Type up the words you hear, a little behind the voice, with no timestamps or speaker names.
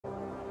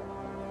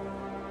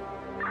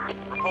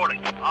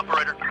Reporting.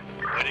 Operator.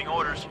 Waiting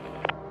orders.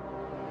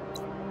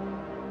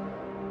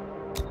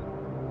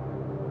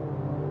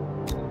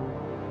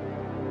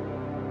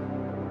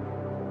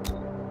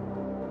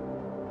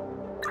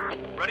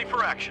 Ready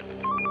for action.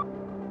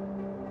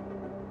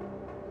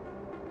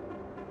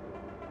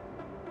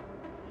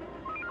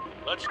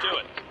 Let's do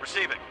it.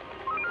 Receiving.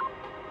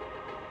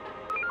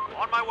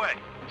 On my way.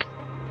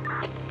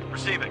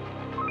 Receiving.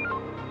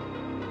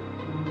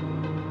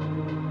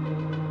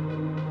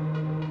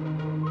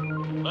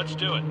 Let's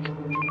do it.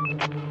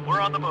 We're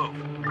on the move.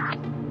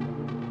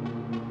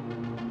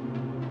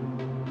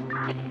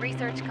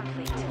 Research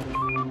complete.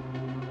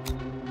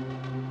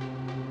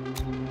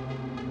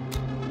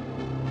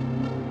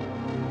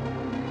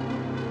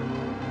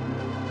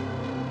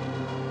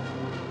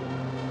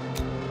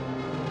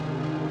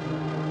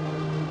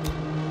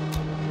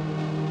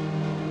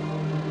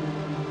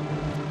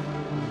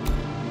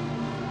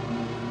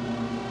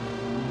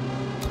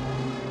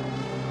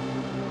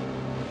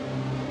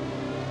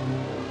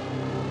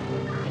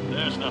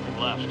 There's nothing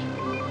left.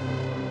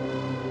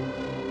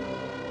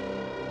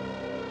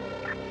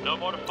 No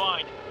more to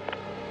find.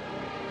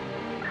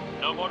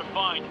 No more to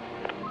find.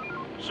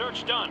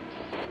 Search done.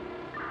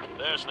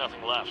 There's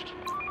nothing left.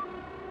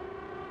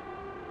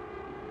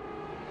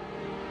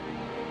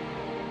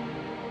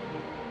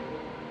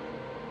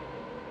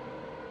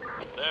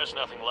 There's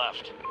nothing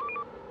left.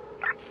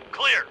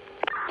 Clear.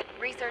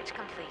 Research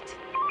complete.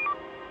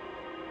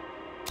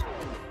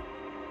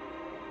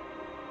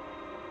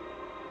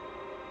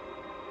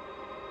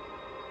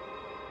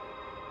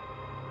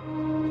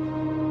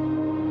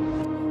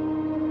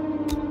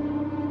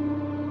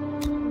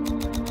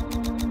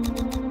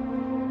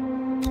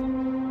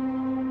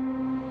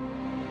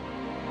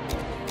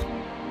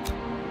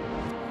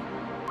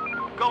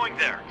 Going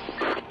there.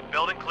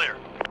 Building clear.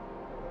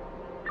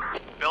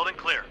 Building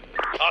clear.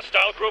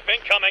 Hostile group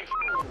incoming.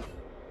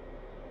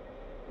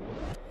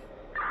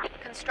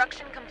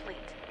 Construction complete.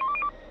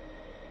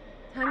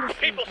 Time to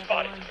People sleep,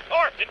 spotted. everyone.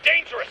 Armed and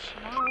dangerous.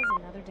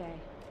 Tomorrow's another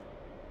day.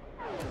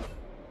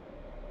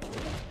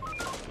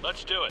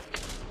 Let's do it.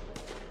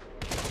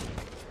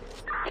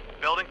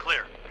 Building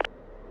clear.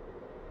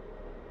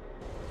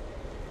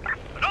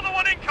 Another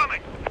one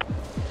incoming.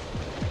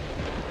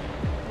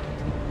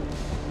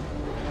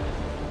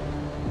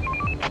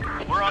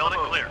 We're on the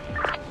move. Clear.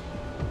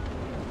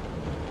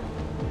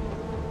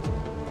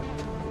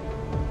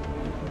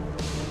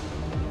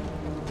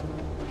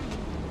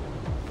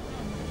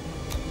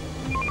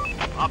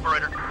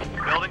 Operator,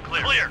 building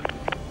clear. Clear.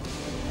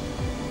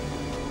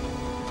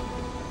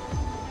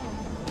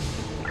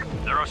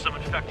 There are some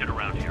infected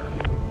around here.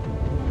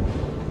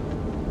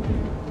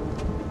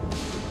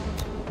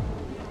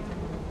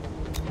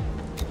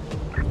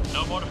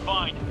 No more to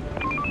find.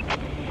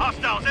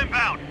 Hostiles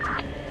inbound.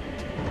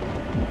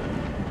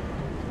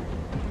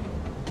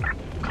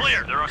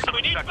 Clear. There are some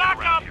infected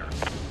around here.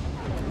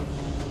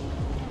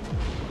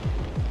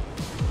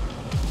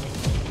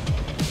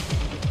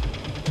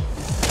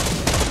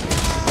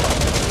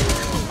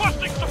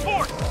 Requesting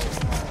support.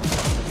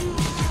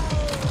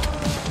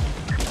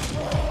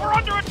 We're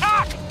under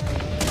attack.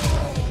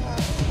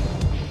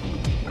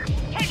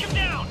 Take him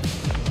down.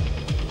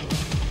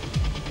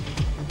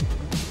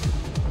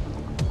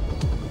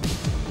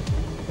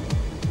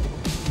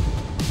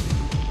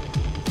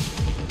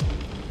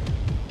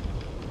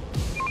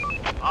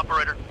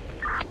 Operator.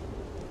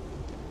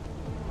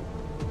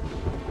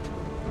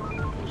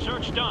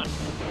 Search done.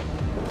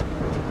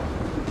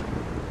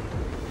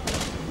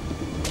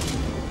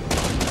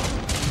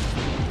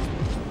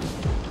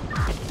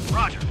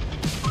 Roger.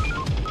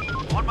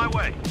 On my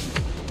way.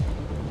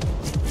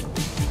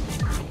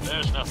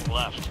 There's nothing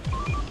left.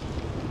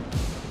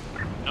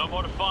 No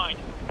more to find.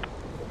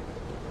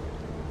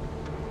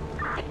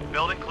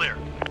 Building clear.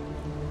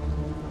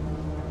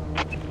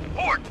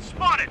 Port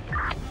spotted!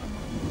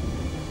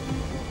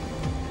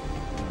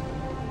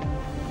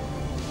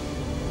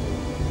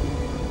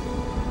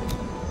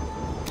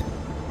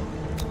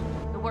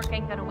 The work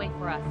ain't gonna wait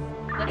for us.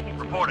 Let's get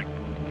to Reporting.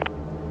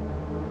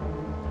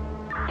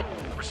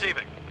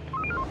 Receiving.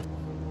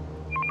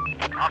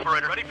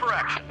 Operator, ready for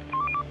action.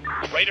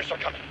 Raiders are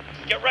coming.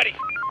 Get ready.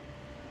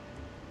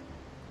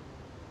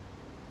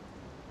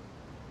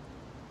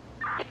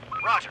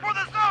 Roger. For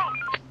the zone!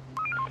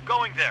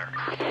 Going there.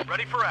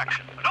 Ready for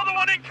action. Another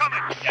one incoming!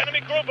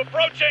 Enemy group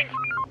approaching!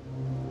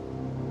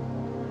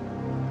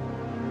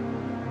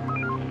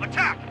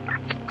 Attack!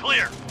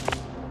 Clear.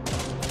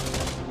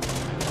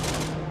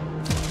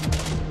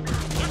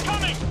 They're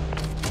coming!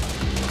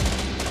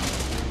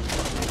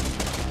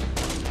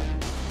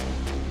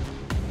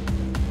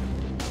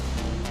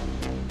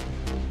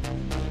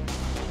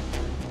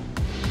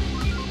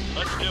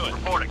 Let's do it.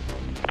 Reporting.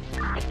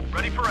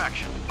 Ready for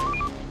action.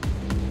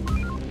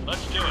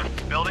 Let's do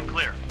it. Building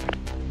clear.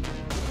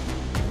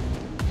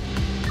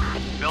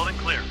 Building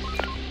clear.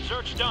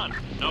 Search done.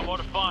 No more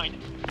to find.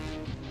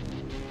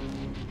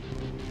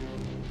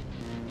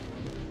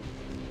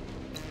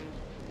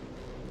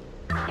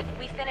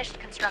 We finished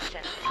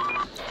construction.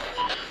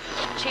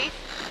 Chief,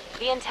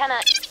 the antenna...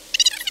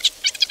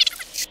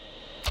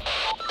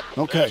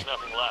 Okay, There's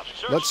nothing left.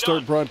 Search let's start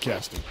done.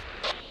 broadcasting.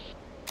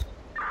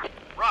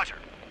 Roger.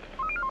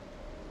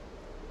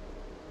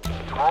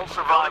 To all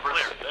survivors,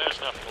 Clear. There's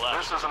nothing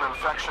left. this is an We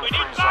infection-free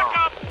need zone.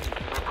 backup!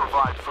 We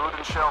provide food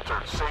and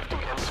shelter, safety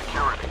and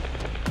security.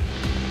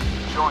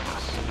 Join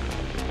us.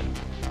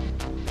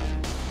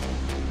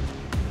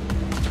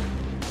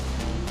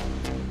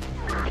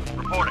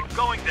 Reporting.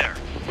 Going there.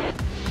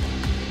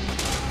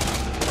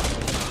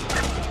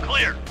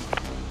 Clear.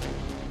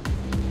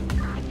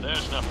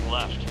 There's nothing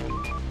left.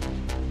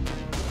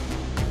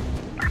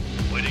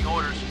 Waiting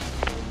orders.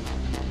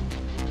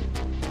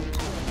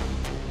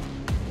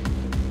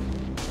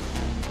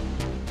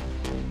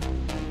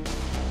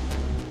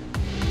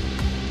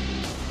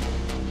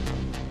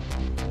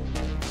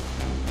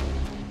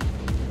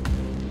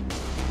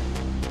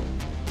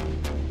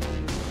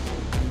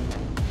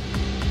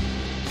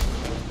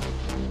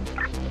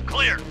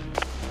 Clear.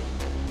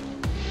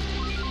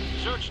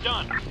 Search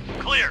done.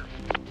 Clear.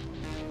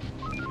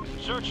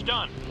 Search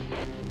done.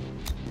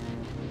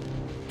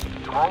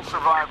 To all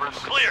survivors,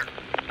 Clear.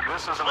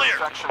 this is an Clear.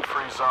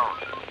 infection-free zone.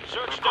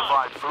 Search We done.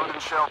 provide food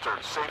and shelter,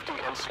 safety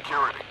and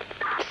security.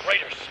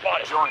 Raiders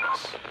spotted. Join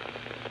us.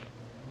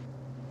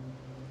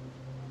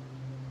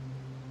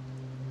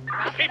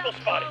 People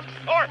spotted.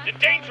 Armed and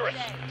dangerous.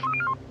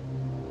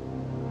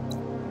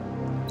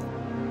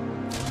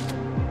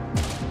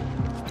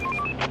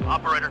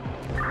 Operator.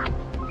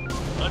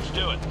 Let's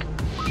do it.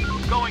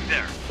 Going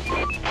there.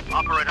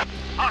 Operator.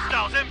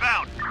 Hostiles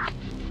inbound.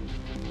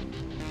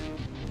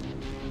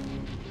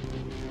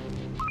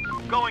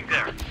 Going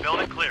there.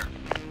 Building clear.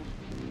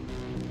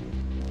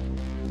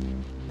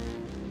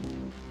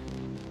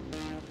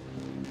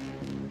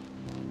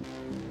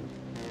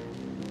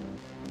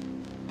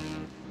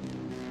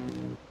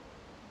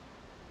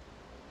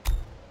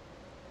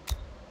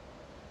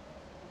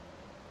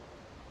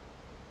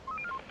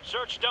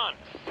 Search done.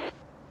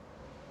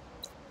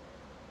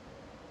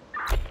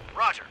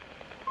 Roger.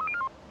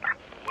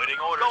 Waiting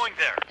orders. Going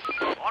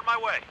there. On my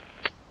way.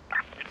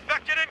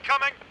 Infected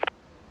incoming.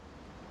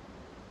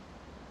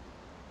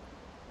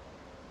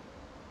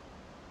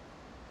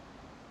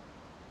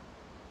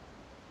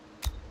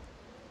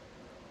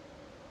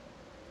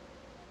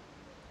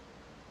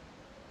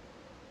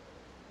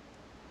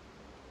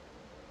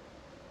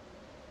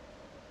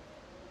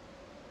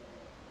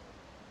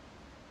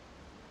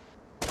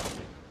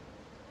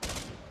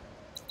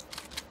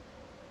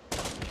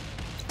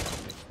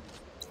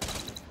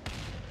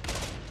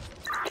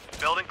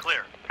 Building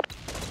clear.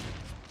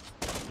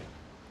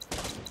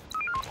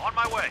 On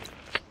my way.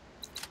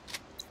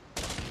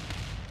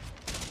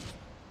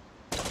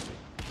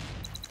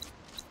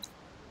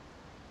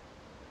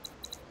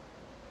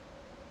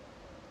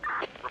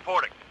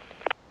 Reporting.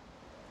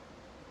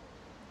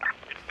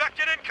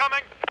 Infected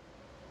incoming.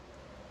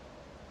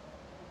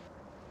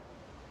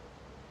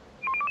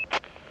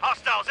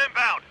 Hostiles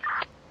inbound.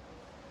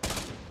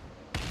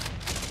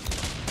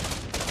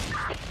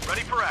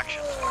 Ready for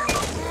action.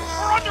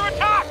 We're under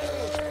attack!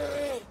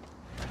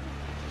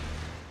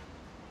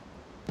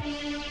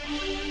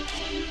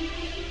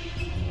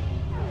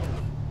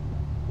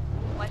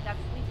 Wipe that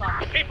sleep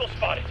off. People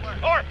spotted.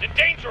 Armed and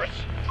dangerous.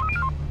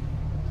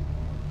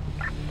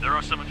 There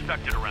are some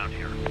infected around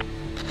here.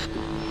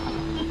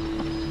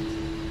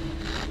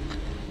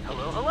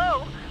 Hello,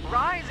 hello.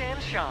 Rise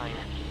and shine.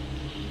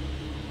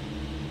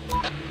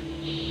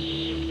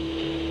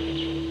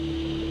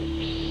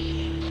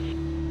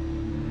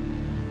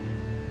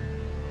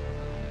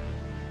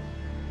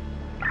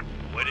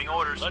 Waiting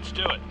orders. Let's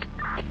do it.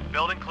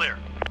 Building clear.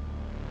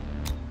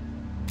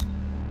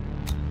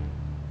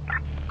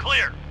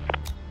 Clear.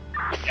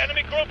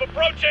 Enemy group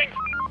approaching.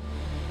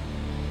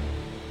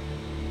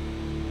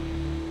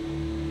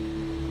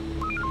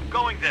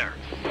 Going there.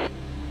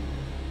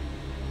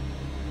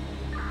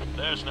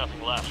 There's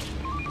nothing left.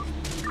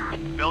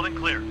 Building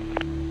clear.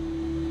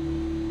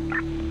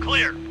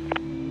 Clear.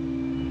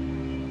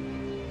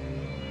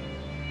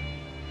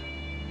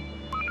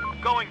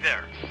 Going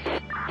there.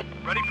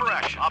 Ready for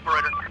action.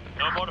 Operator.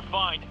 No more to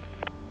find.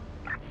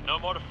 No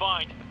more to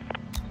find.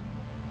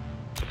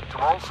 To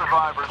all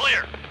survivors,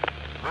 Clear.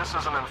 this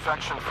is an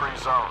infection-free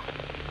zone.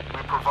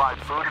 We provide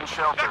food and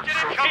shelter, Infected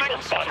safety incoming.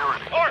 and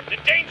security. Armed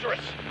and dangerous.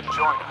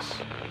 Join us.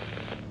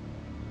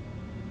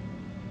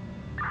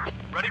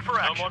 Ready for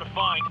action. No more to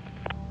find.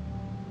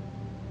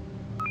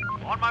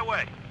 On my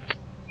way.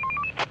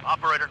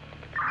 Operator.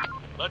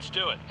 Let's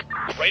do it.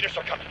 Raiders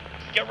are coming.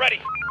 Get ready.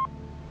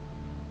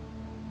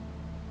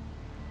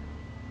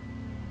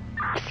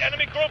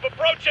 Enemy group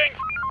approaching.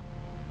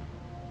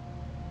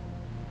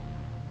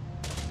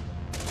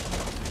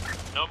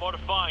 No more to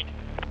find.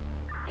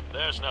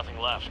 There's nothing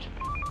left.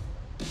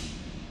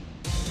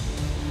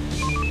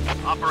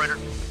 Operator.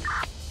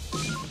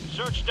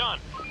 Search done.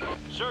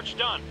 Search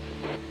done.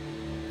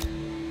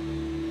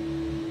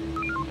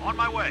 On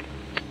my way.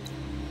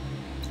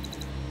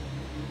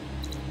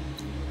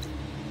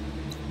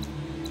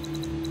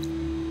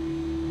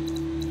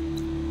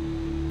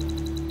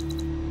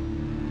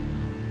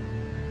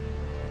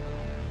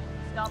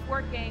 Stop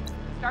working.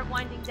 Start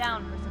winding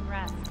down for some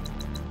rest.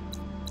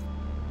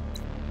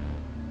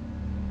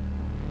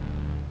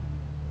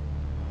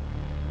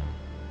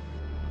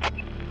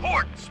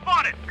 Port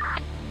spotted!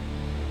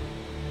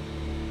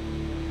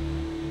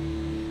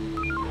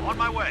 On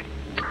my way.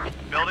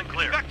 Building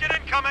clear. Infected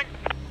incoming!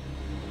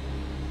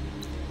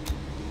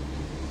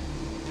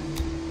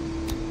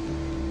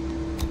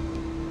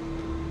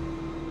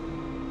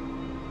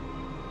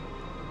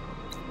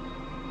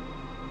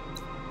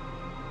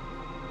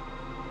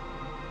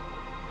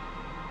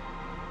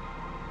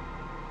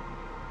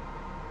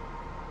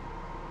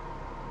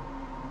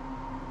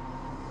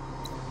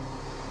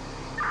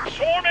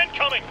 Swarm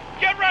incoming!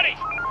 Get ready!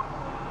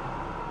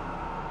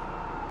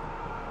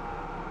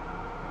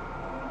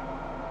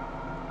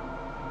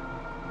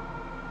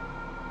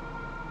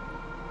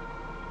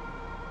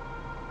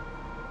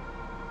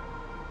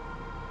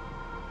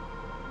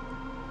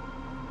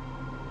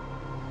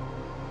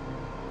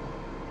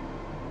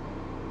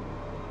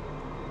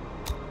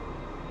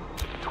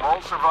 To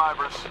all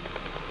survivors,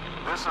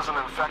 this is an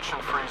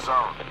infection-free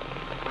zone.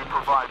 We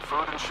provide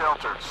food and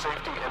shelter,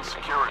 safety and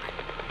security.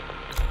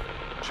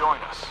 Join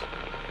us.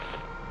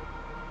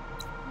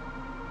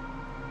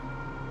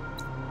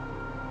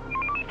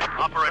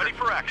 Operator, ready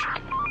for action.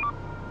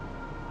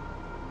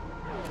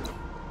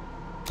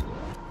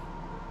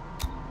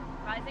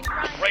 Rising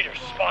crime. Raiders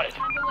spotted.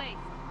 Time to waste.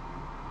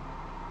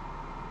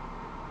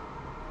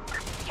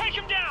 Take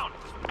him down!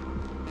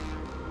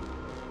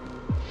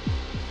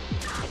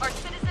 Our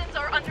citizens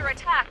are under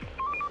attack.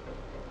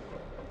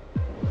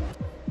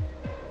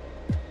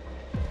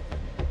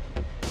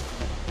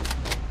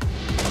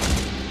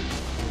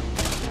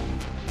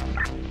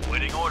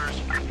 Waiting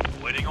orders.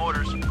 Waiting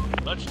orders.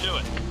 Let's do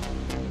it.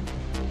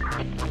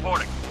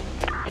 Reporting.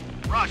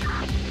 Roger.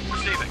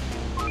 Receiving.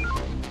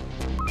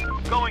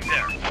 Going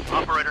there.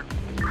 Operator.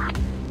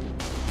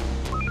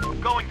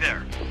 Going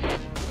there.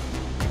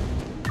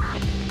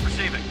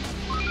 Receiving.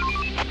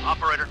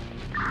 Operator.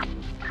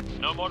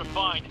 No more to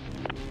find.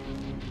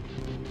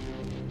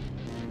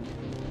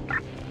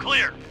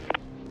 Clear.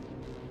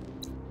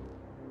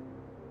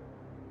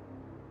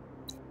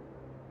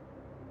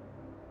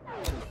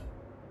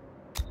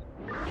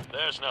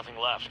 There's nothing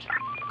left.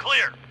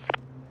 Clear.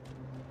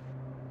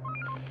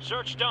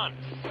 Search done.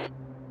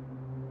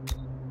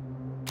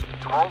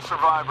 To all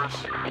survivors,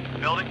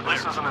 Building clear.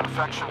 this is an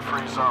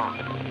infection-free zone.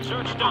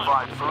 Search We done.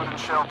 provide food and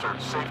shelter,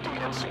 safety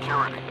and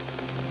security.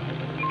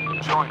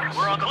 Join us.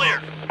 We're on the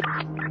clear.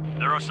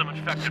 There are some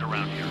infected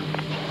around here.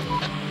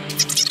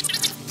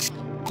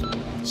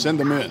 Send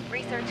them in.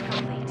 Research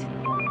complete.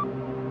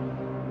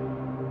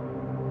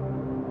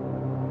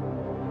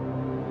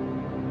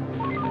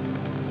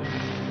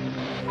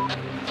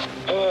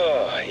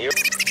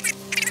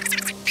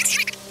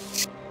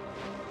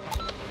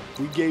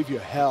 We gave you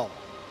hell.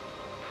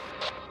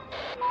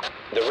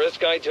 The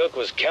risk I took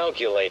was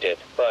calculated,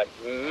 but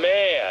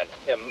man,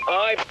 am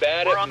I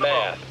bad We're at on the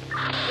math.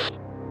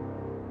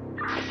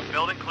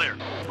 Building clear.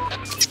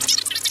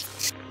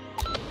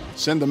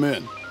 Send them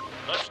in.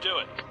 Let's do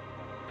it.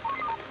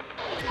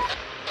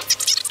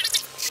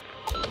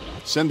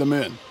 Send them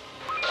in.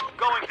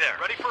 Going there.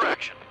 Ready for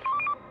action.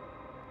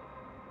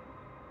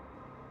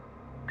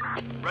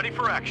 Ready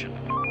for action.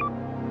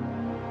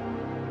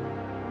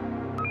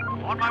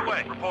 On my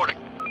way. Reporting.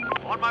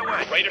 On my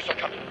way. Raiders are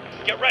coming.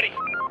 Get ready.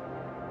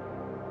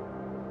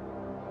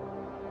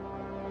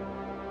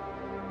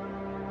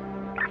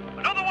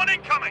 Another one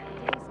incoming.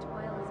 Today's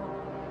toil is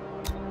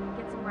over.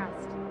 Get some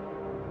rest.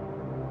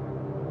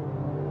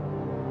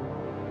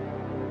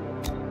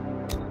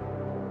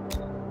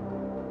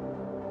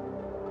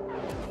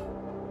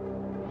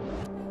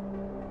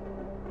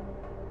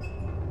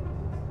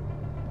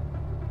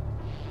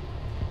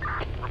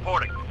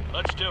 Reporting.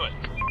 Let's do it.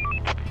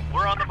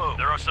 We're on the move.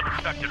 There are some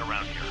infected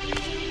around here.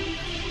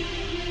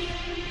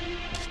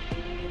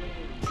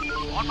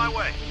 On my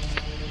way.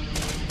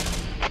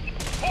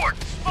 Port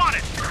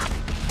spotted.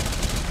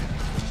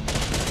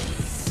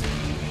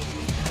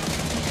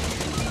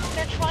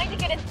 They're trying to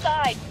get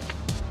inside.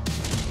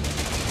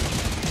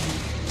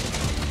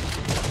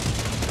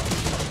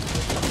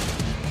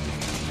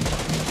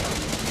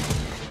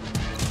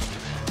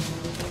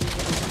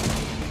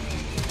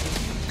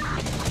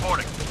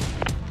 Reporting.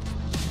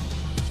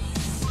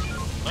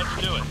 Let's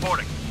do it.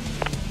 Reporting.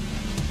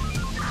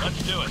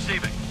 Let's do it.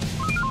 Receiving.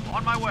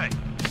 On my way.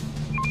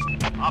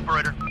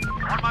 Operator,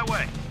 on my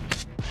way.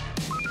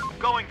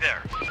 Going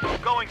there.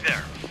 Going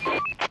there.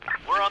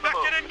 We're on the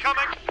move. Infected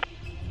incoming.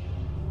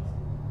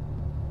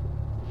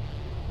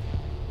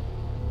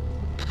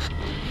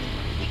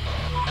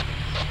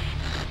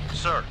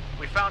 Sir,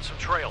 we found some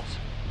trails.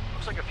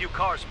 Looks like a few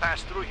cars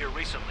passed through here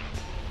recently.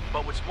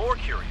 But what's more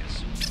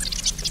curious...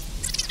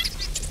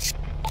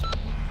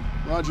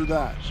 Roger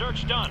that.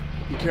 Search done.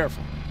 Be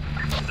careful.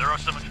 There are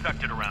some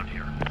infected around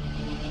here.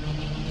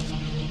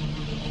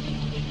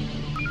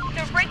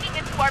 They're breaking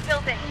into our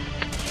building.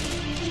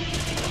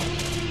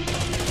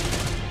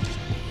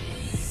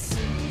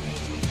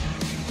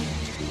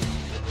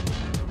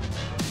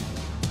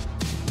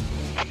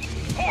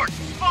 Port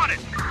spotted!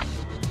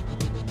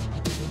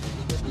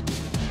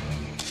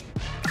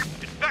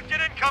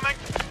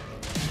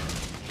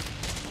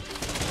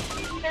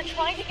 They're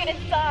trying to get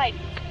inside.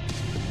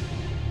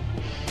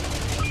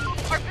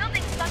 Our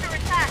building's under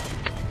attack.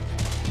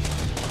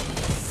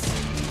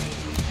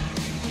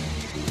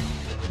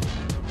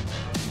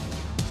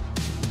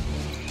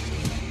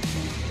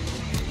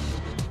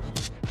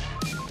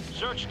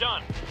 Search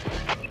done.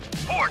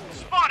 Fort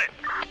spotted.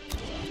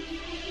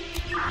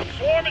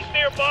 Swarm is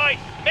nearby.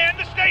 Man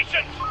the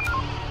stations.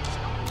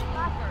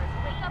 Slackers,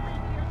 wake up and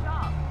do your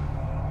job.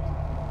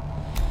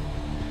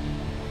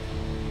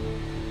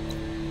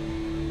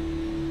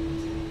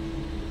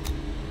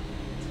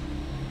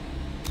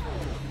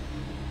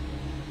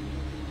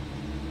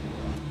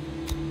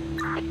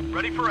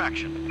 Ready for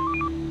action.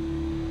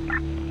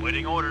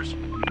 Waiting orders.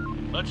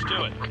 Let's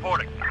do it.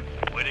 Reporting.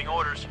 Waiting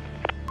orders.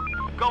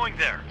 Going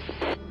there.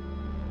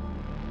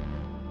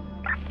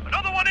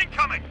 Another one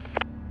incoming!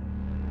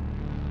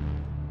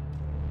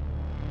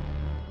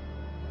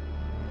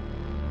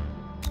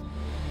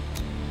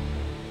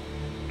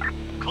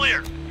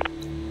 Clear.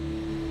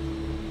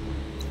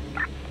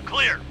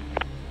 Clear.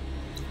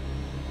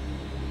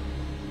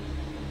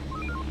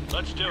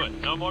 Let's do it.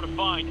 No more to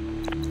find.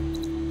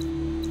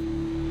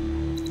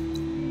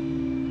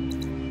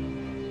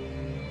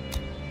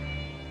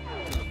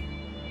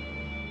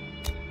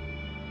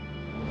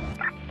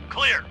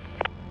 Clear.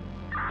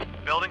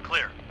 Building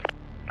clear.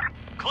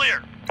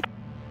 Clear.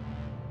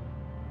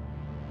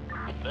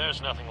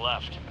 There's nothing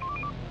left.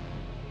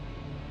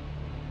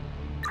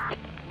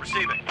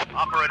 Receiving.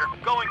 Operator,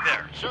 going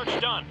there. Search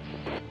done.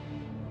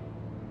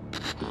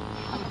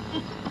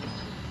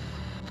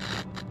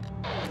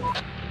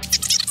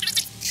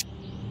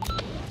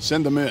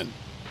 Send them in.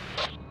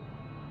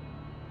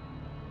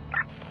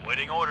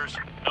 Waiting orders.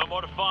 No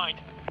more to find.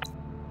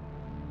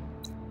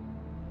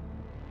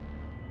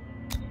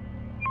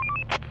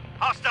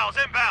 Hostiles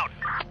inbound.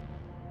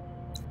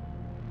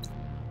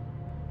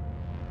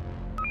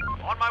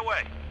 On my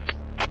way.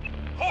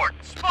 Horde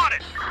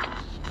spotted.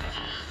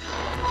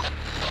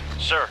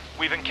 Sir,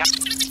 we've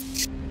encountered.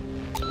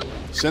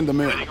 Send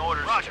them in. Waiting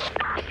orders. Roger.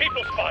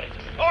 People spotted.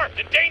 Armed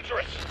and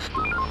dangerous.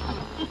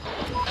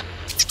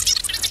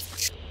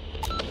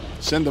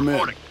 Send them in.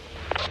 Reporting.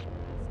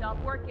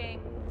 Stop working.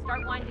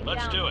 Start winding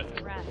Let's down. do it. for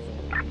some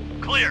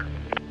rest. Clear.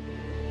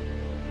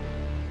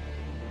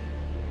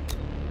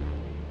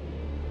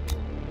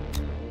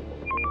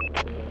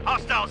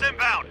 Hostiles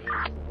inbound.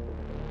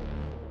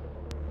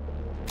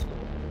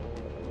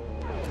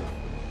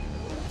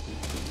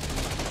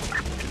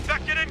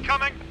 Infected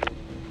incoming.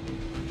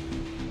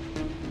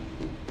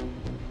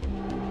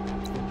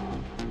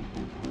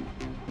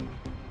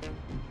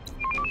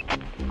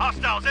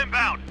 Hostiles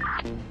inbound.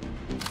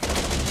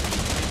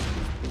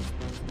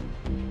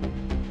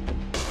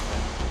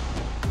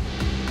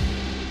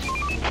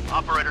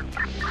 Operator,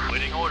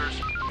 waiting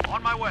orders.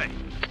 On my way.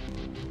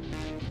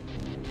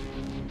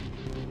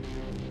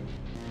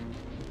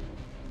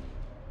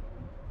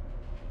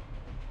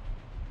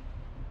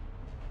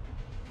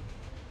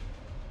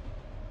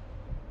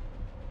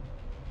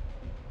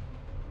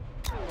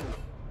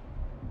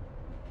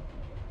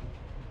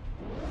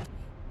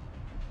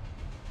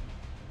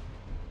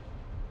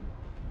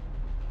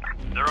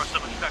 There are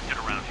some infected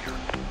around here.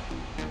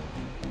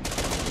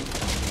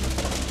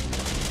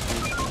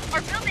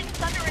 Our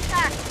building's under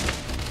attack.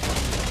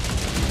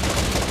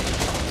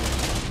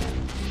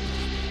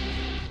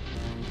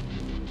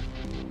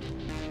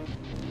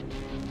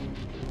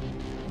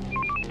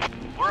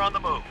 We're on the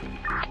move.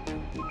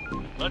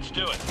 Let's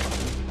do it.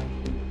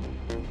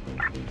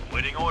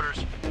 Waiting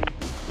orders.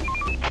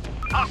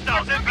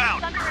 Hostiles Our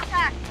inbound. building's under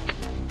attack.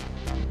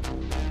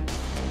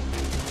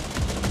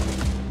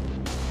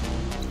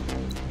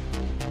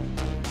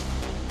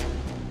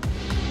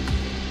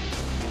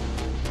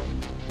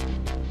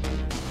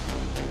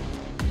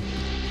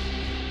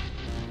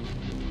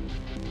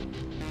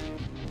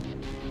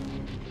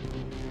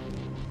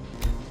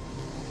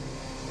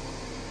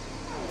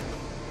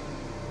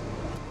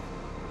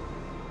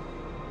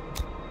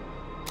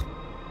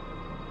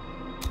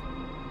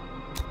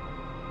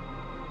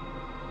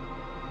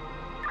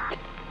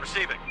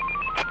 Receiving.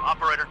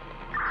 Operator,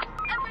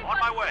 on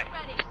my way.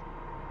 Ready.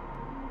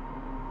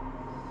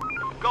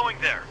 Going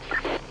there.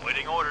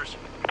 Waiting orders.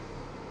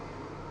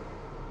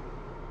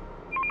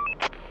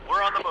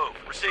 We're on the move.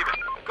 Receiving.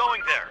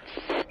 Going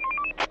there.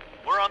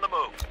 We're on the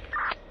move.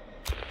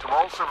 To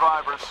all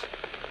survivors,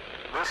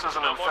 this is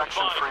an No more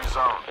infection-free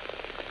zone.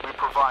 We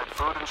provide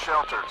food and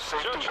shelter,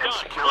 safety Search and done.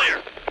 security.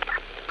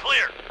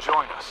 Clear. Clear.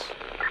 Join us.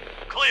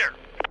 Clear.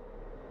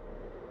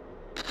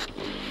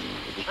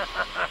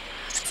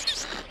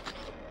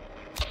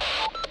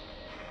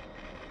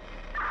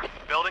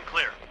 Building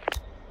clear.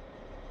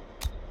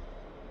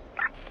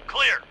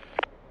 Clear.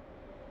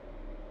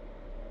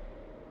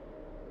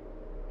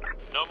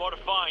 No more to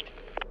find.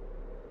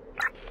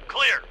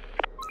 Clear.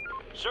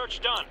 Search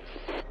done.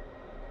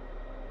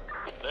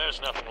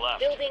 There's nothing left.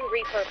 Building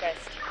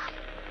repurposed.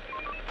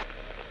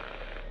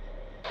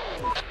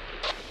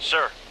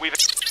 Sir, we've...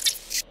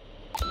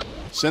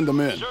 Send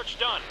them in. Search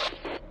done.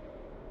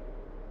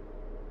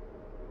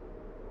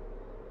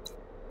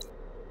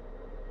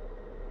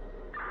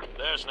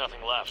 There's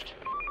nothing left.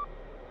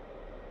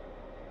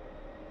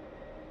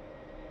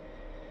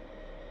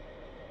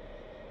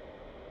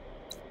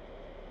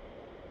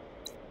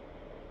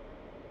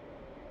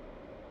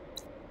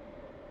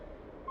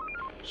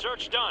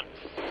 Search done.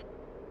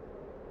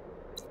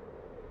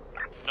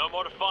 No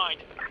more to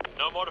find.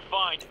 No more to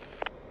find.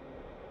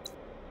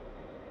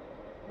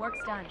 Work's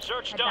done.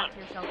 Search Head done. back to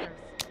your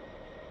shelters.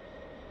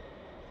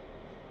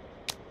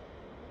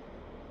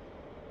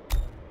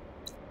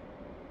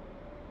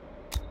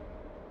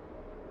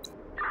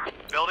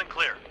 Building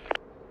clear.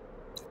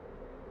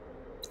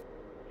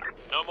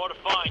 No more to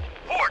find.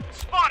 Port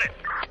spotted.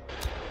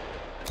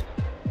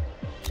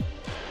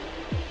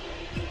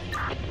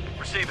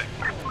 Receiving.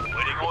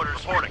 Waiting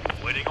orders. Porting.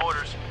 Waiting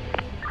orders.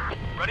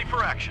 Ready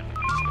for action.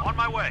 On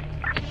my way.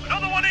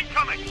 Another one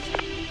incoming.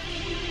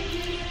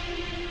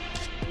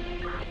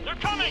 They're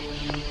coming.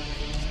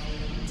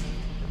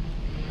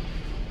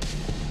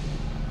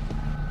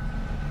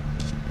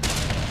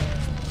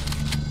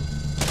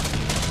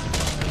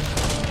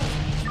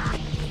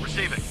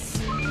 Receiving.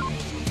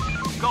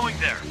 Going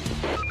there.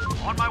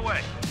 On my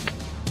way.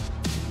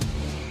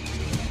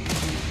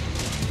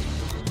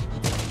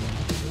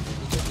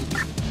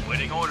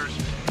 Waiting orders.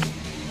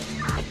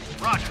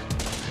 Roger.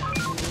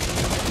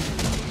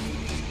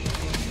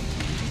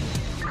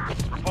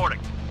 Reporting.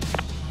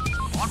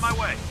 On my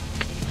way.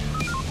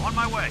 On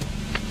my way.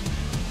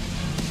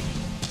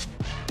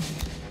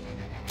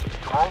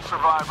 To all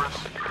survivors,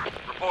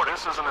 Report.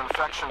 this is an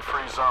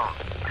infection-free zone.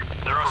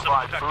 There are some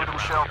Provide infected food and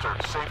around shelter,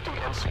 safety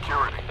and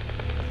security.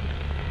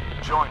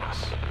 Join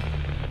us. here.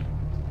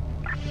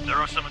 There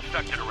are some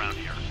infected around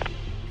here.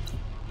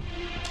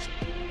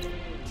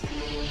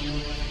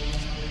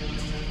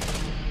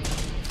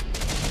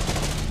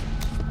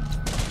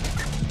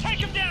 Take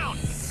him down!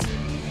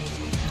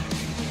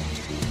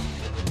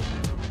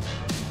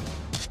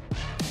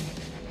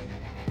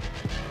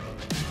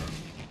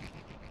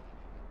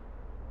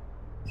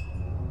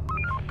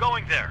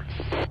 Going there.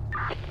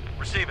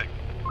 Receiving.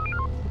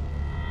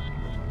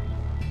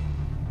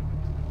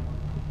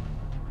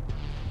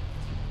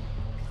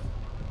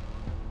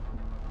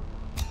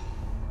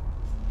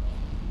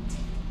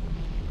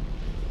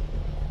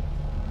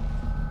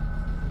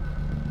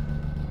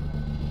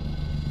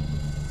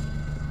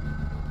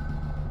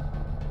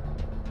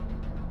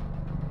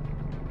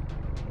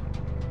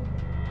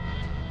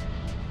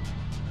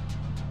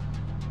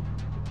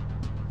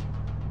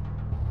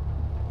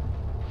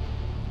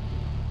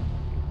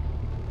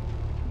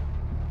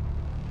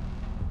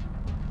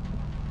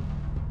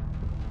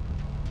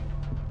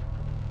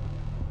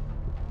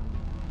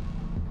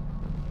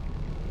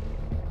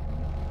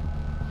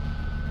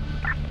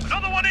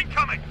 Another one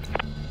incoming!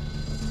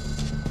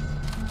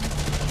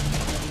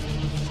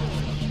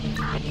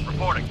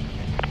 Reporting.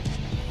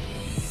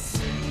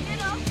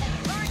 Get up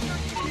and earn your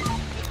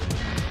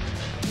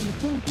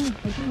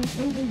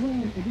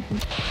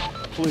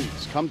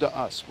Please, come to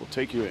us. We'll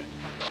take you in.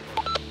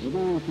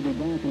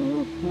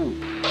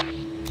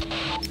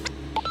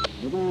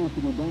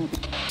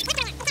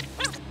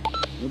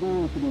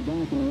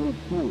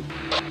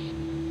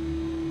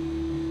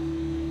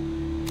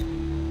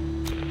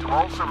 To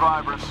all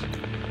survivors,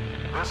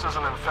 this is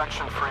an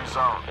infection-free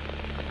zone.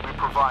 We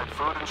provide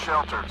food and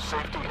shelter,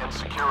 safety and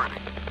security.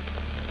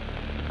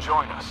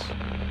 Join us.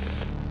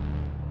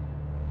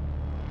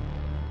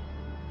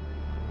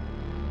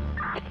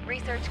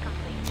 research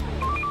complete.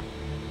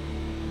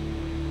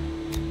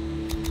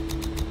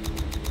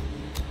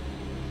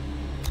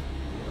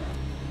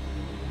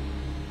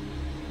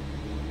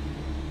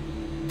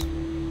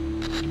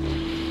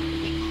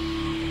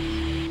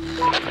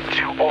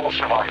 To all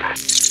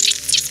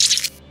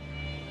survivors.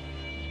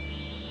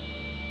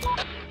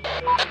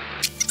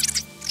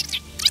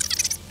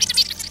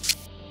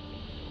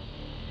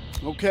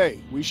 Okay,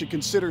 we should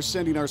consider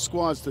sending our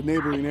squads to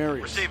neighboring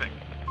areas. Receiving.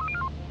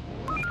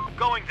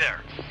 Going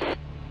there.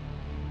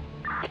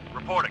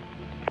 Reporting.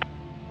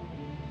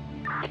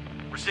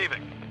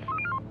 Receiving.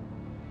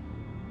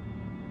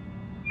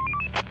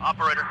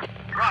 Operator.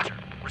 Roger.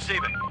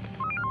 Receiving.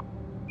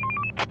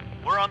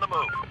 We're on the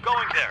move.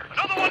 Going there.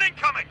 Another one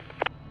incoming!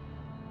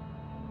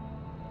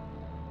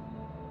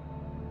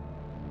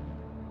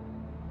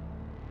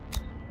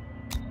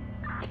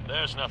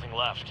 There's nothing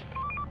left.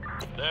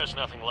 There's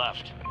nothing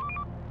left.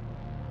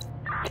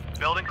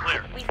 Building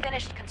clear. We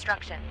finished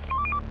construction.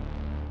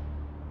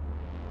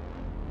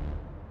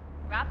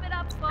 Wrap it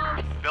up,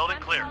 folks. Building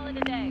Time to clear. call it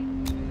a day.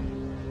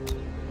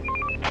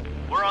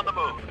 We're on the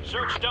move.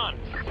 Search done.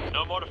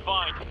 No more to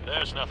find.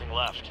 There's nothing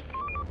left.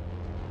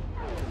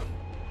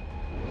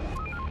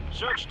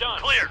 Search done.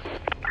 Clear.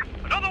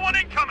 Another one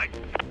incoming.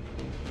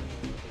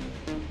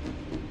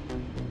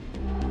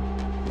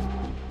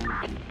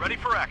 Ready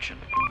for action.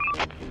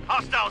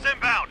 Hostiles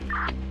inbound.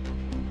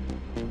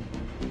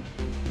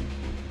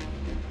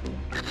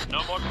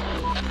 No more.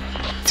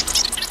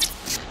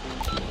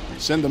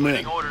 Send them in.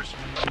 Waiting orders.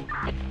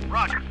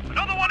 Roger.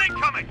 Another one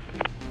incoming.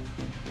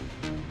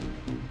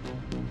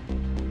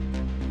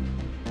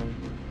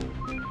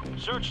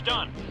 Search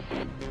done.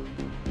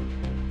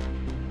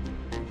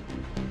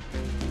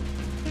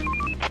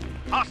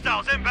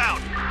 Hostiles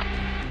inbound.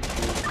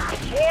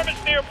 Swarm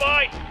is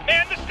nearby.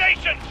 Man the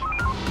stations.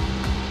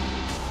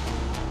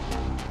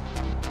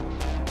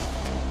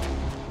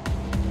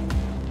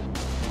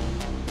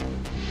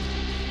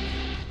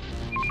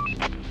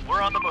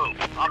 We're on the move.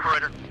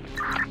 Operator.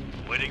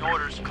 Waiting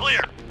orders.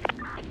 Clear.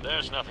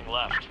 There's nothing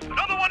left.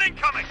 Another one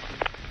incoming.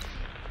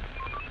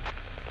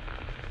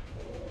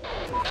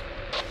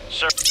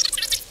 Sir.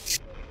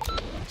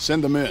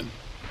 Send them in.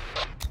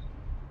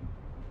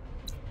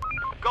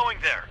 Going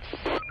there.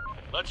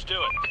 Let's do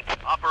it.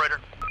 Operator.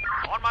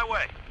 On my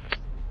way.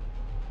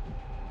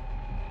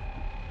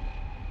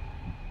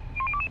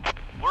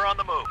 We're on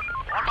the move.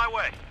 On my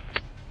way.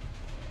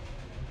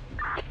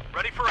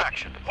 Ready for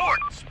action. Port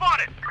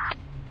spotted.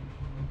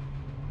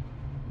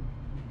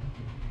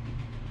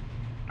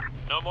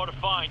 No more to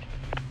find.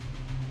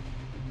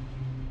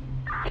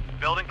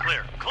 Building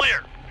clear.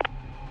 Clear.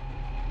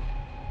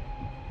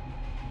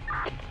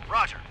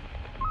 Roger.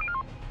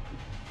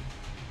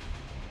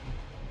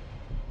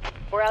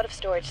 We're out of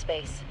storage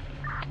space.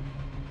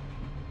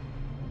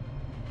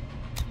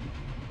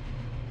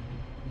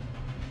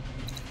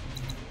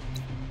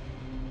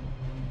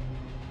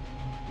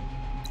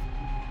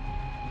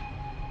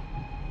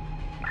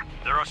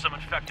 There are some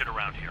infected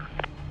around here.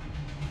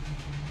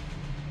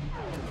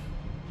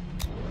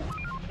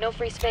 No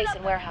free space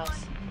in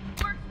warehouse.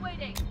 Work's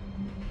waiting.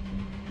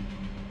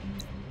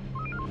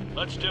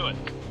 Let's do it.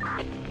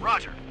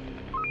 Roger.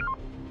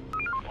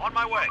 On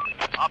my way.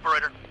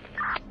 Operator.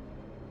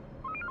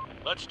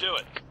 Let's do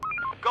it.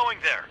 Going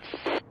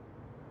there.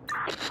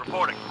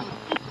 Reporting.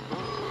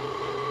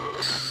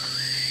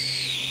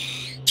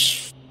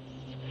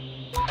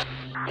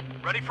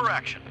 Ready for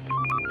action.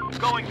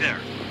 Going there.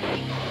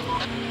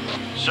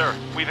 Sir,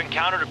 we've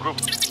encountered a group.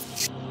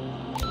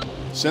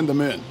 Send them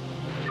in.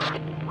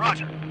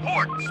 Roger.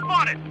 Port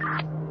spotted.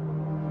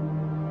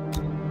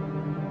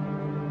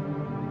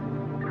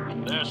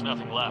 There's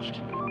nothing left.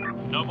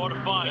 No more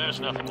to find. There's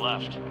nothing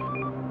left.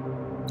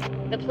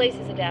 The place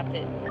is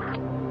adapted.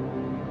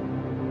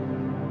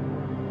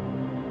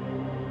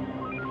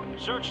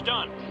 Search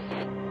done.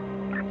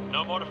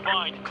 No more to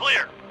find.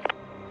 Clear.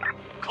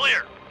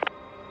 Clear.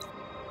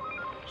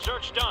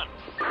 Search done.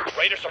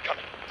 Raiders are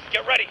coming.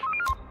 Get ready.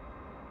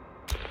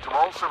 To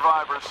all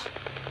survivors,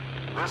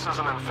 this is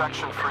an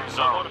infection-free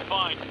No more zone. to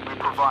find. We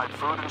provide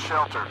food and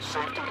shelter,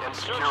 safety and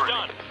Search security.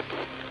 done.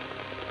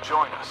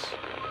 Join us.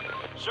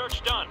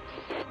 Search done.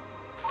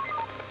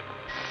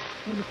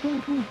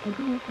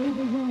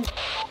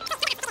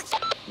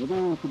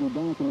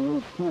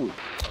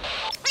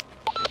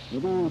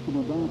 No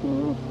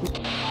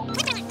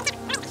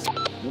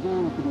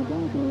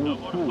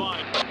more to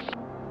find.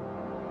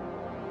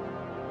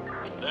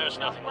 There's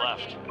nothing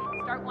left.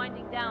 Start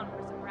winding down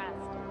for some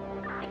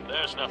rest.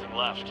 There's nothing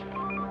left.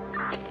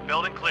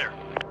 Building clear.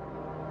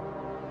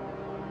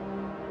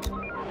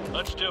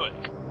 Let's do it.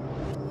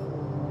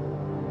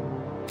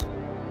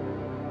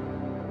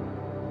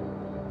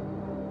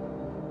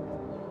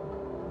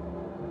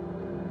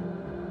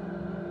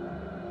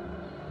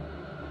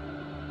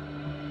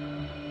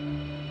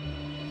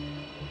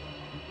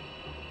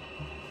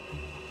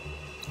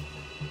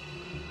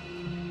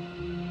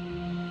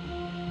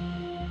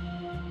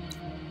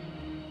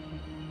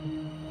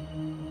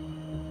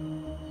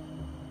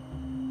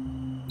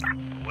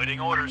 Waiting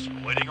orders.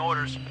 Waiting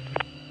orders.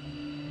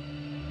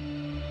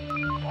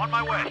 On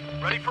my way.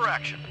 Ready for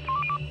action.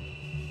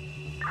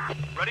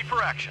 Ready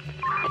for action.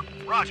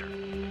 Roger.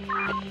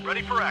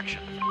 Ready for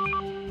action.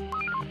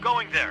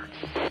 Going there.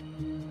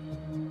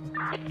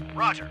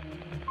 Roger.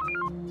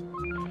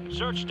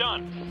 Search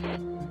done.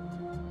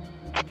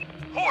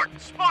 Port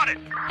spotted.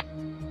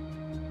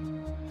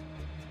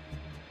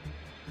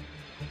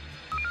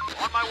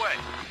 On my way.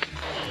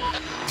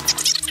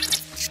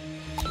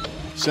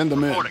 Send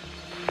them in. Reporting.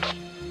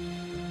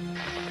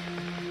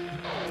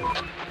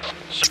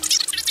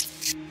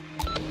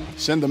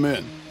 Send them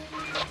in.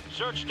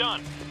 Search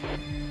done.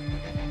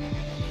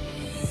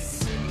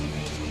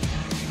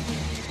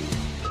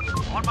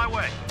 On my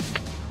way.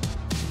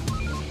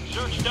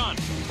 Search done.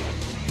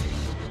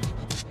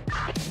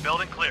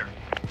 Building clear.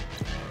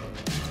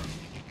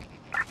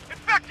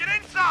 Infected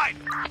inside!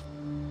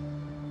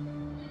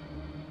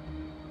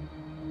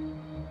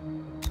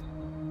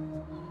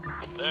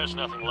 There's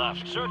nothing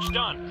left. Search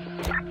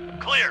done.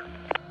 Clear.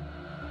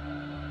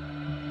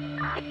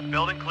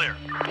 Building clear.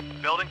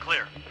 Building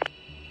clear.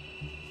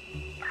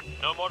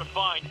 No more to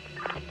find.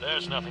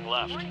 There's nothing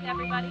left. Morning,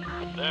 everybody.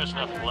 There's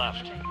nothing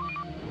left.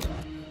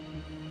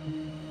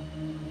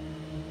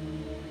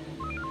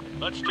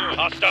 Let's do it.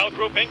 Hostile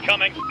group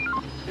incoming.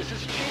 This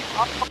is Chief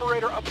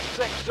Operator of the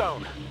Safe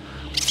Zone.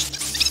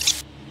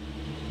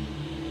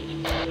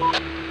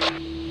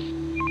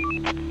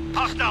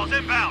 Hostiles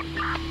inbound.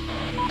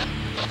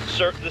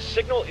 Sir, the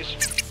signal is...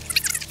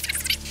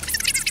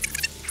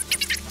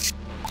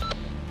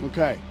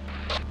 Okay.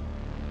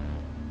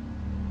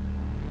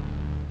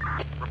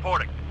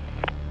 Reporting.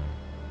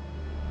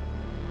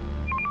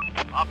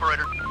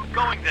 Operator,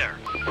 going there.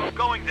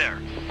 Going there.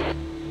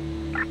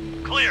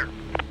 Clear.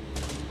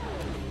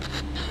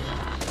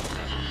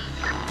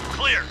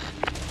 Clear.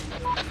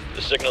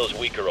 The signal is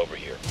weaker over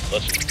here.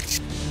 Let's...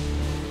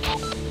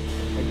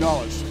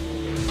 Acknowledged.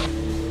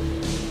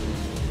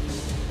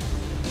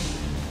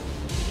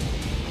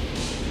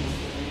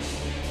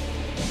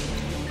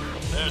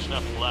 There's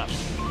nothing left.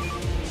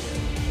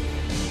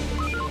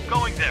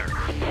 Going there.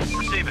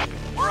 Receiving.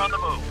 We're on the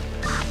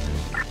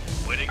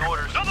move. Waiting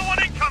orders. Another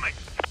one incoming!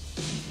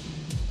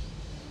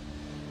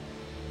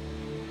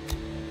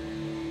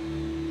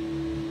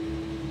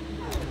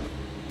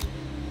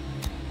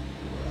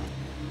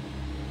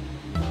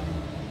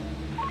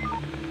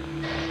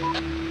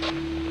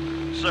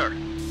 Sir.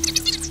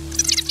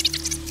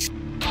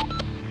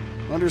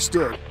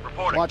 Understood.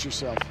 Reporting. Watch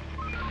yourself.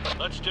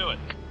 Let's do it.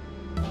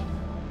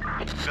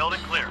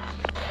 Building clear.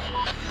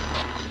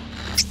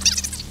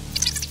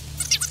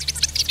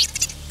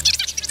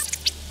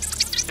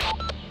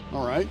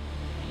 All right.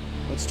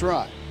 Let's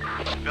try.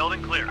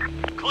 Building clear.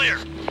 Clear!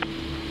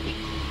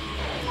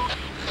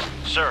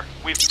 Sir,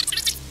 we've...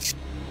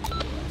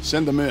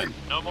 Send them in.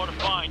 no more to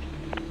find.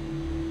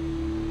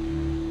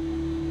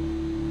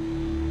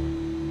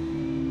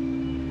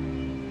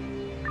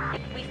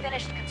 We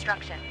finished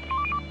construction.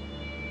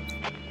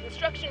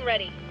 Construction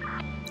ready.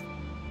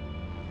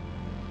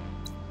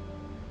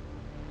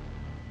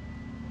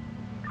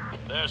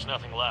 There's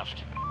nothing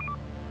left.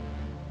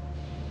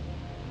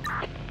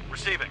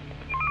 Receiving.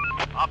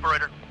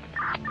 Operator.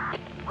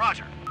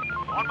 Roger.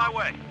 On my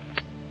way.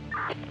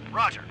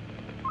 Roger.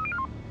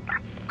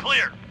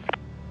 Clear.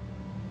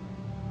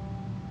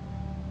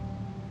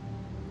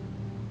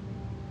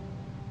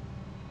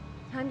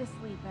 Time to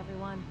sleep,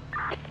 everyone.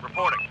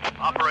 Reporting.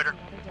 Operator.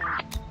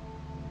 Another day.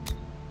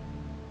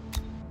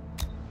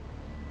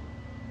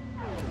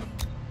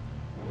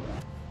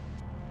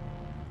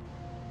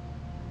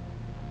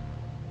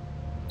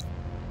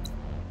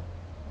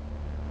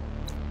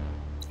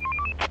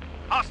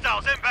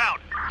 Hostiles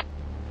inbound.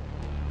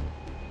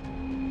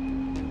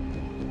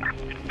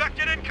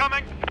 Infected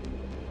incoming.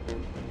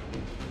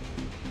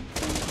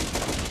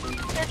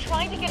 They're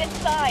trying to get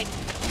inside.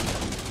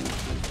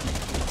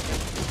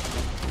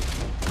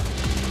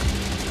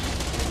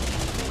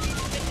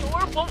 The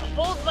door won't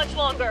hold much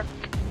longer.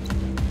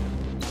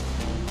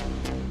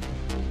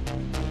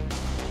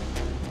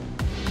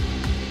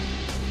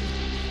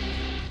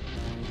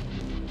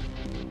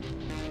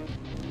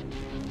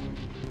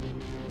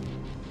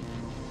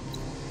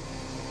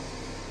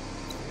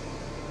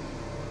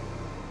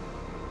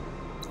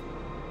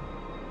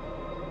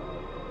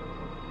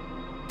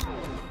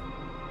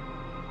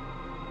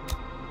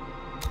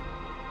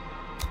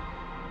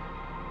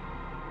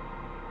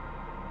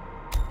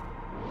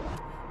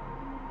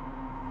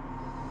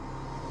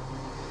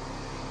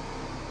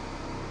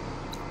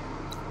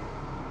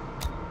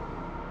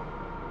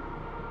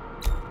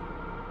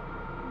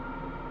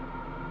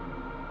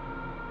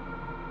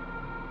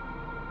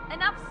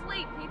 Enough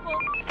sleep, people.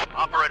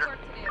 Operator. Work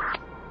to do.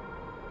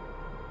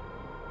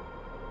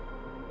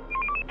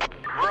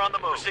 We're on the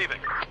move.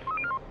 Receiving.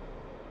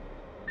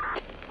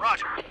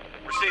 Roger.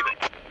 Receiving.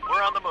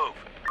 We're on the move.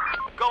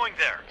 Going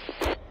there.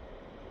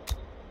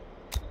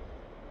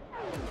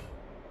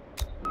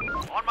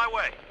 On my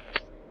way.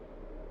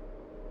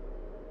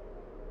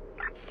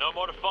 No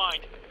more to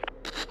find.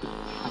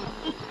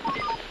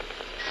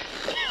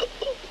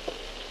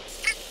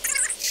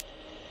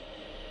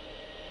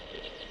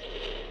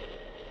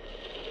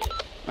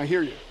 I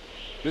hear you.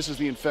 This is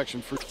the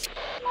infection free.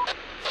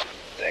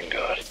 Thank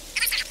God.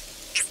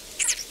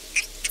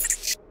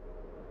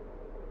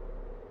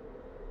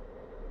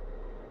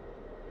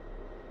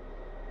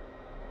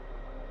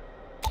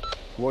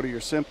 What are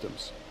your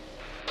symptoms?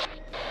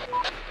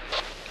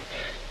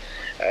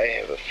 I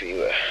have a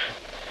fever,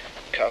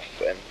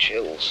 cough and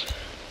chills.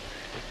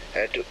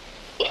 Had to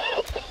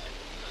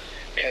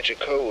catch a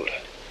cold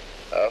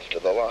after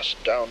the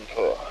last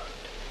downpour.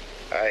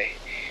 I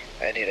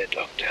need a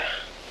doctor.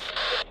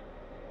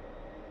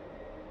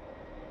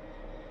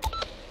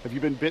 Have you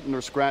been bitten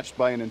or scratched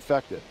by an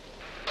infected?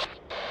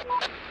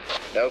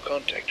 No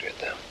contact with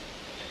them.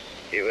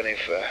 Even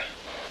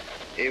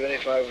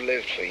if I've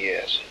lived for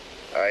years,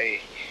 I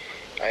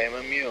am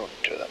immune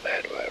to the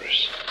mad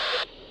virus.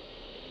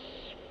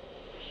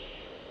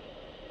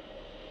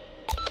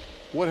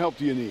 What help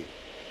do you need?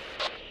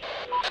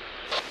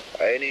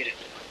 I need...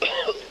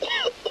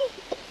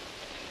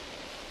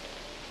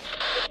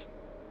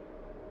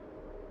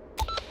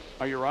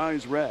 Are your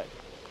eyes red?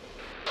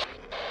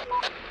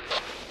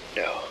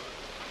 No,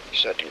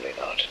 certainly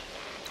not.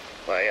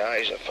 My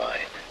eyes are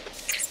fine.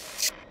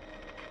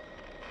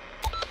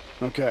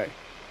 Okay.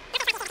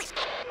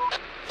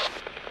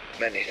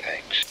 Many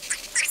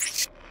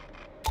thanks.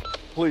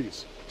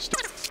 Please,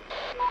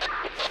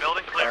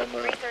 Building clear.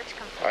 Research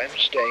complete. I'm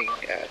staying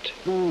at...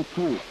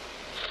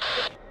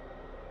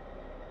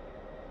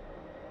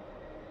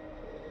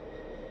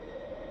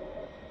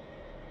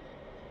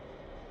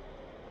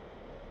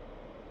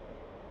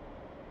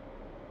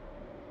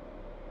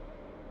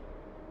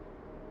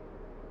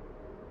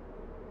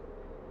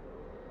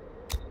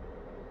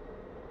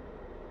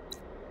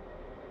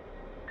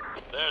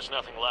 There's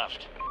nothing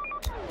left.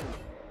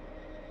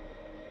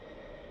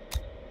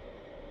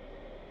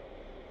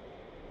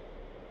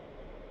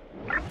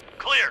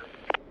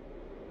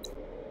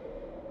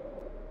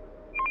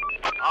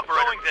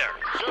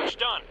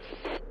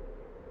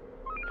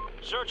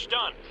 Search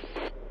done.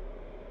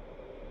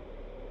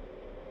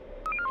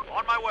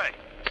 On my way.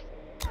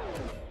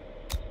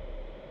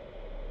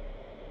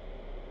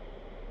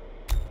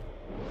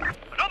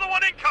 Another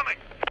one incoming!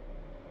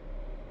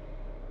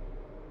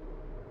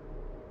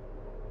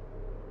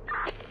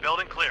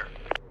 Building clear.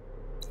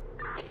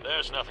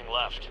 There's nothing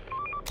left.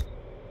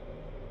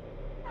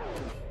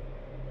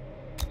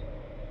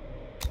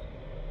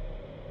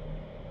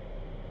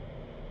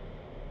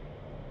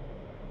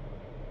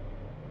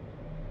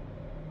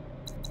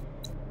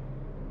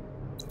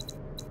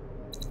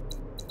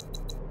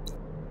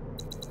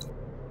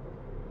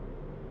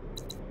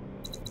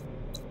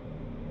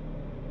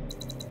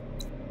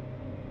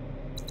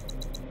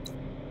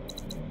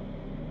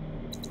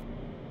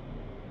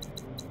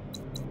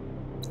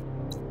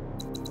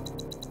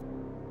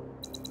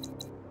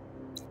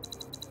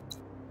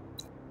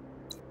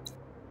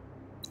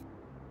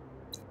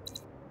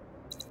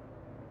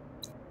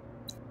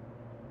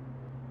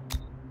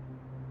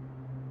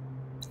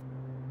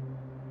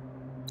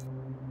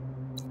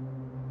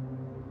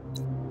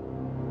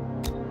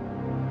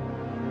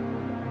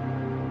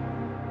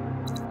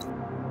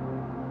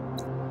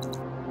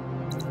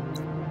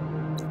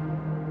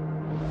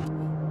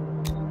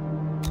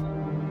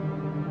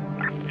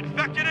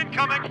 Infected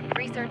incoming!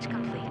 Research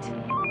complete.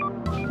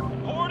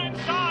 Horde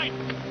inside!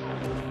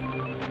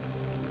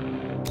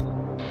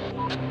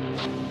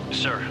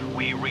 Sir,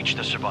 we reached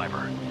the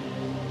survivor.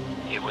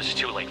 It was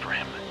too late for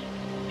him.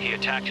 He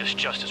attacked us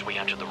just as we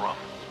entered the room.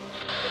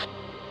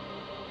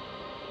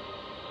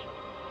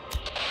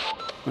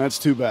 That's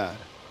too bad.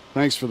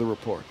 Thanks for the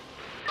report.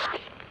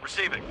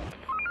 Receiving.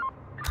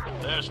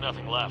 There's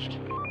nothing left.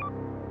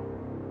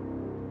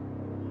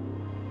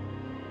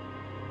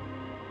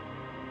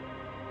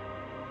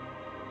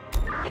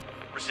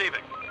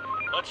 Receiving.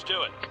 Let's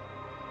do it.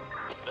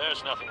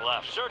 There's nothing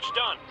left. Search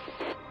done.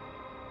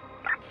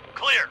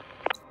 Clear.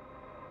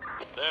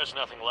 There's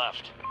nothing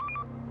left.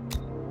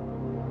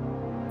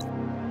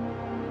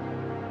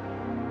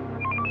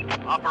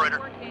 Operator.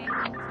 Working.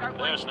 Start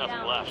There's winding nothing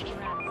down. left.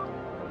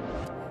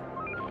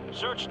 Rest.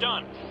 Search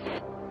done.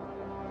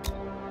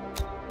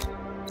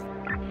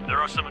 There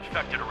are some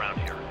infected around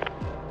here.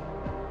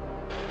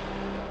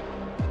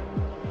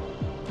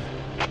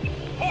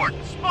 Horde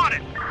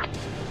spotted!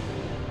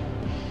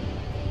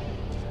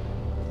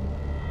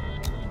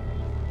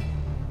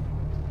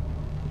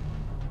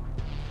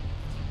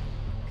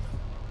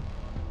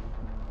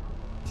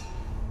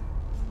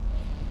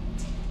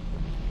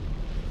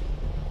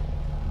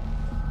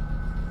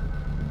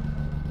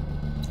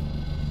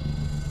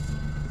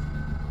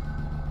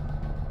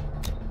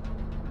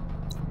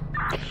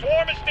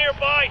 Swarm is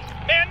nearby!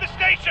 Man the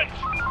stations!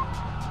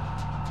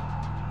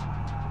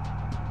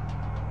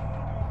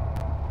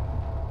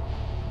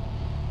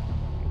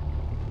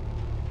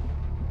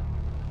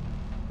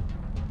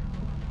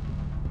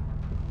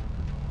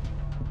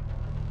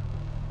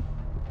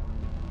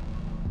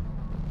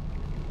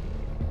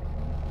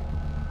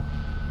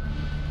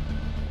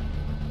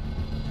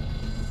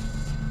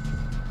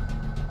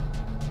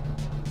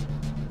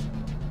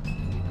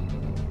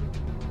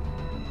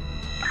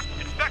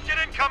 Infected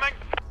incoming!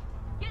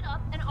 Get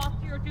up and off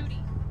to your duties.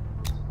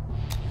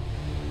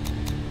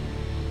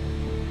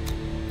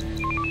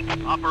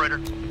 Operator,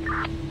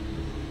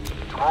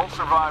 To all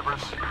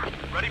survivors,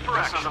 ready for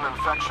this is action. an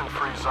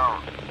infection-free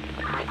zone.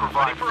 We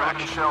provide for food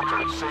action. and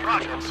shelter, safety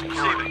Roger, and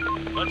security.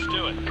 receiving. Let's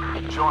do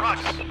it. Join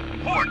Roger. us.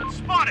 Horde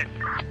spotted!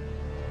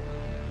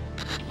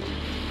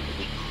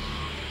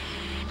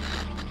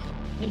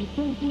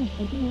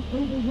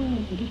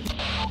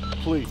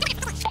 Please.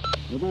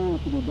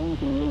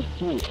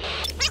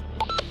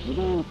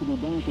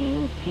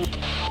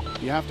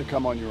 You have to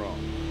come on your own.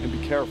 And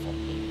be careful.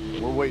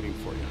 We're waiting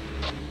for you.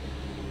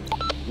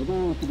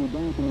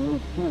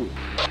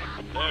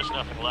 There's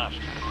nothing left.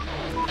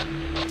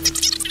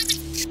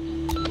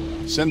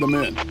 Send them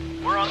in.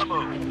 We're on the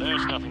move.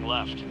 There's nothing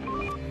left.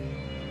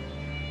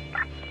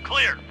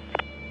 Clear.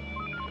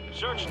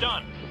 Search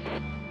done.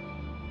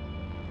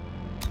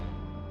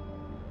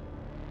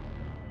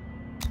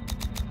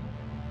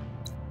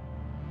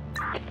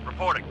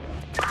 Reporting.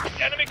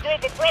 Enemy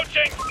group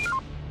approaching!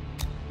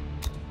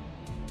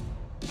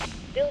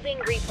 Building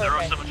There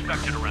are repurposed. some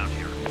infected around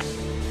here.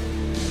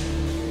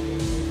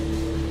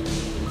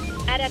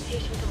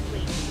 Adaptation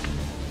complete.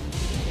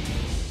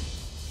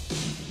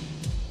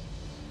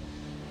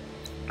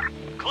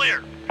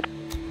 Clear.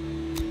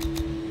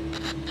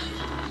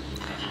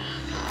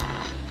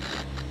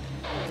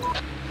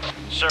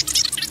 Sir.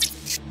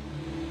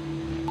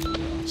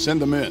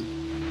 Send them in.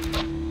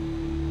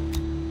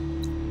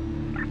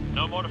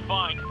 No more to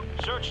find.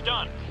 Search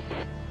done.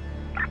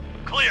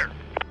 Clear.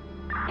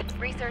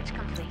 Research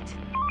complete.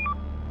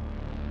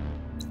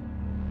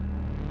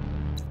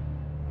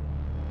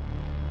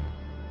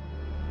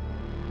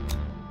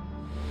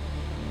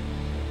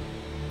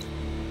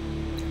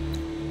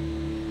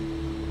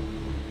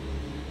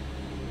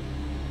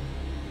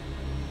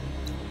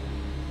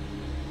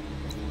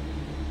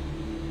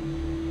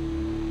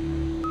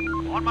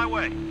 On my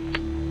way.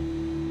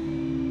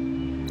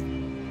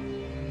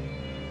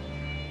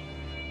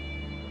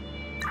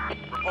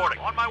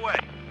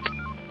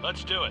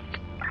 Let's do it.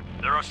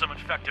 There are some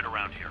infected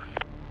around here.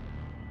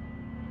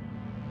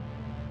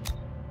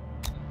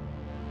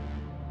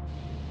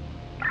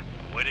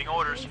 Waiting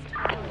orders.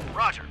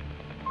 Roger.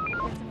 Get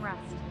some rest.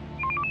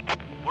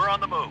 We're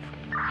on the move.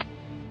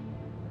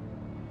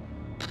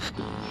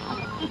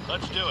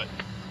 Let's do it.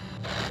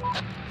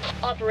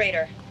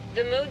 Operator,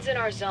 the moods in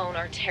our zone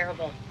are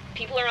terrible.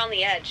 People are on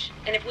the edge,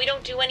 and if we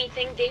don't do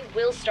anything, they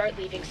will start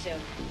leaving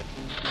soon.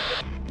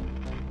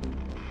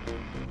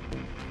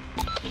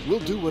 We'll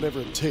do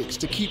whatever it takes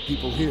to keep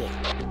people here.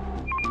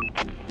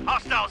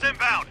 Hostiles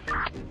inbound. The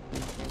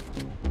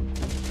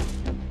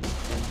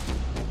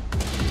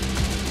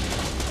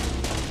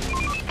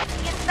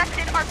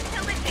infected are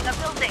pillaging a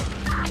building.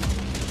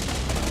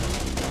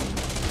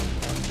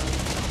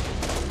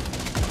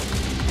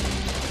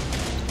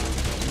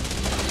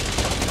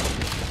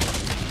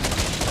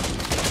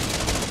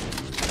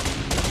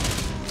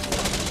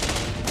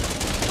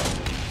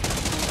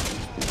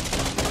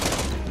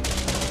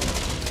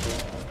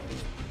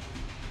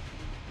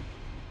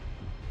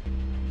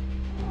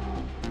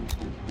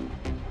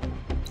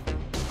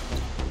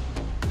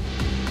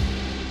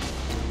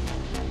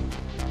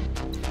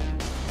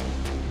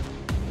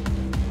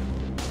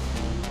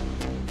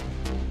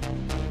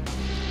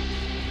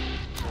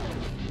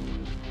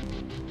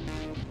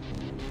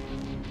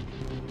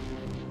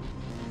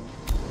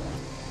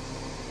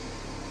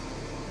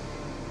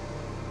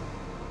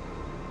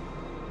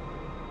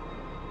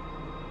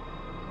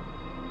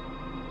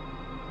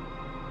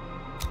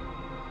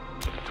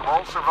 To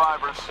all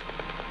survivors,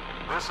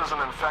 this is an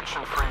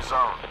infection-free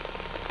zone.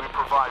 We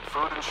provide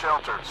food and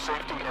shelter,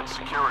 safety and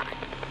security.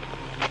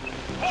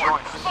 Join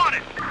Horde us.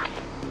 spotted.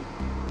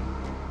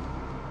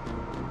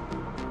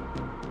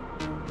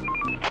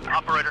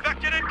 Operator,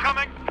 infected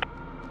incoming.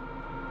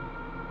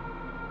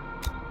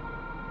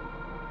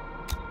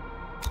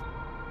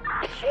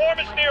 Swarm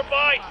is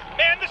nearby.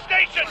 Man the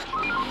station.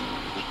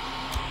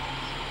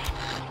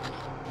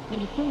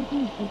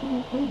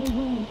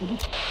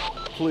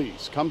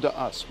 Please, come to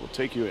us. We'll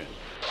take you in.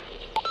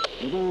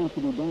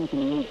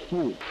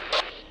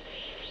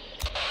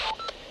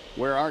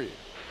 Where are you?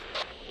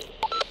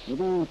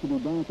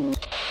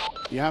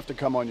 You have to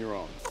come on your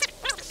own.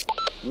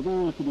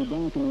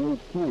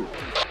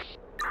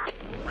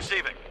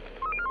 Receiving.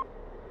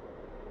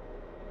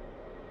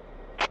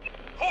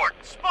 Horde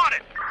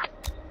spotted.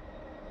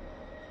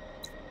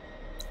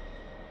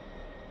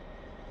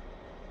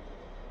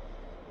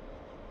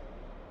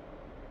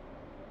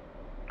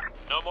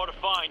 No more to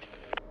find.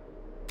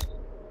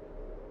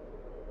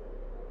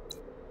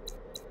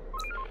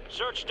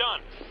 Search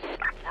done.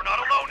 We're not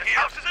alone. The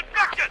house is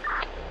infected.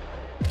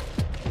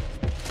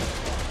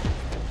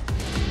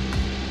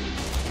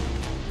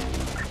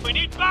 We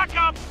need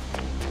backup.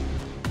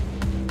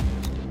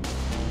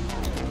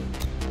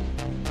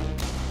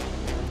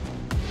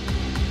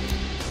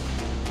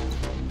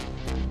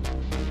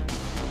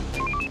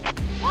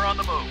 We're on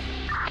the move.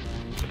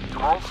 To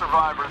all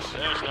survivors,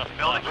 There's nothing.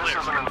 Building this clear.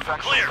 is an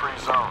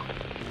infection-free zone.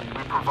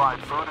 We provide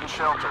food and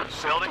shelter,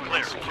 safety Building clear.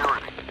 and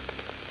security.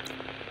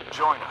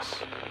 Join us.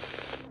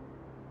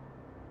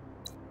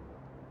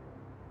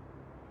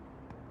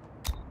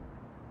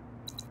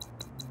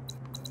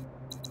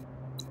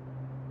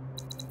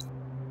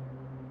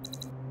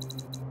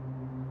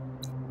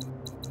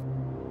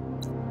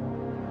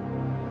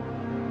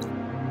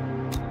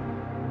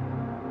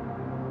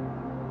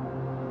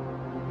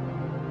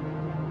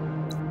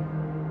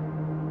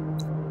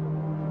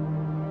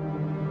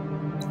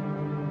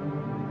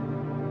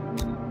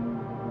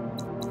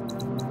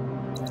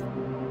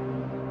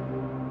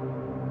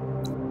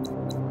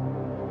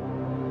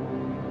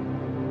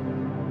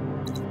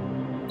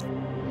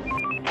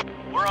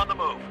 We're on the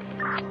move.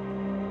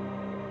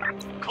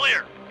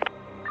 Clear.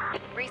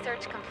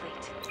 Research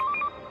complete.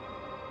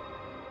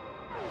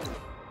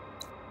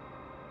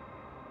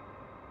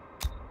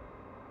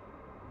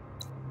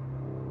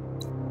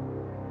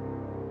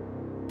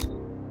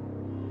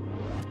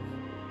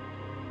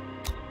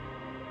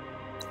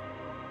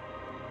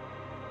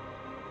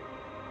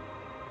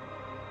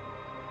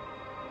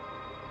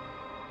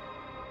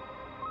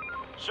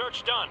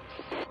 Search done.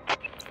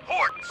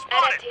 Horde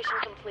spotted. Adaptation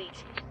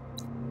complete.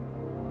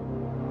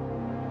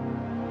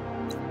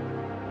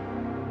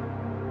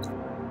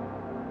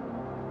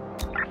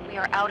 We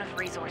are out of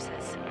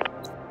resources.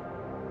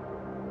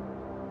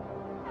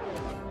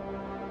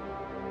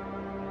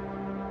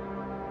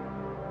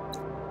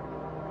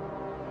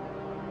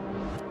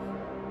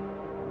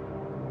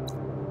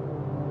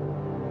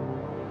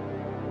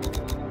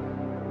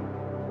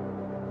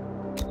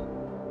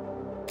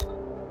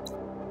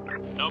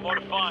 No more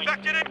to find.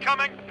 Infected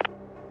incoming.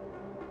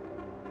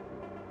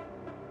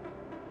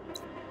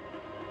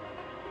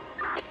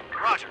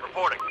 Roger,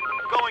 reporting.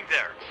 Going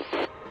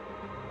there.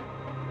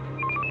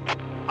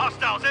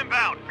 Hostiles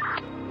inbound.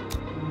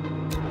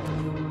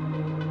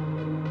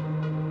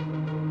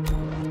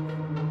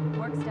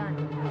 Work's done.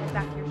 Get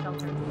back to your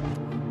shelters.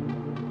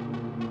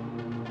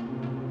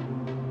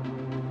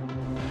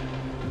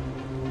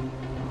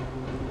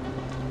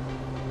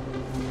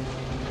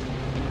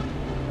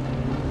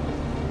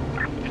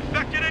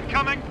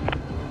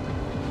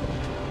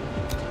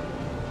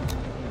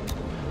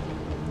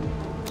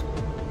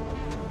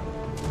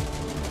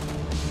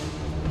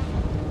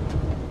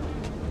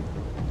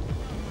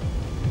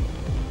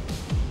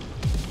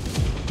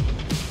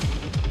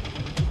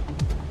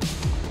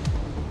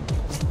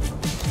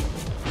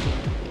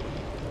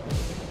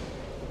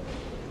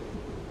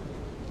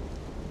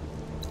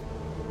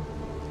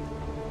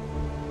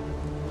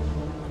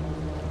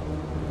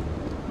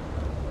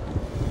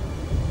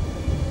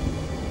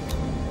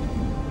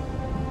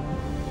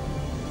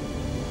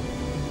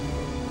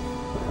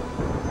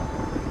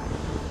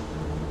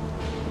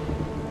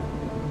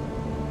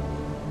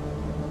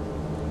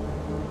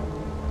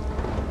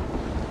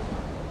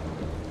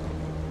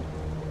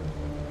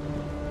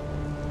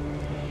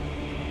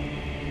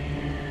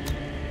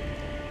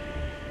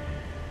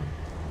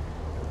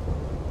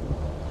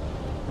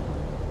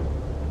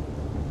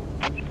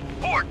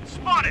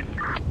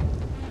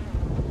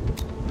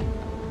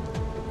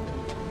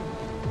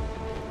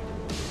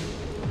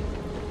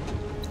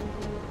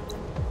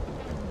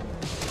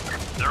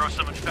 There are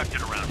some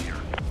infected around here.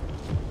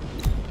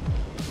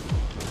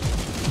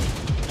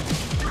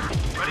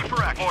 Ready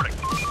for action. Boarding.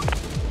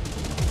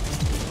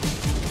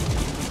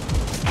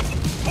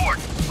 Port!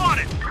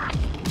 Spotted!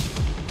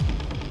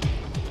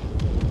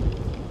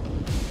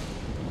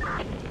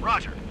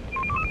 Roger.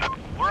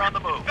 We're on the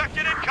move.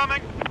 Infected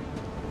incoming!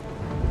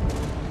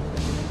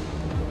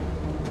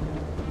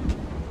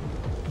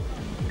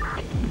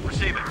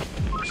 Receiving.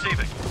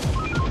 Receiving.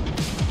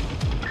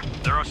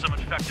 There are some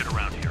infected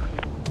around here.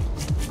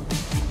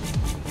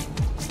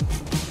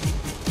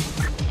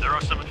 There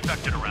are some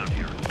infected around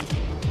here.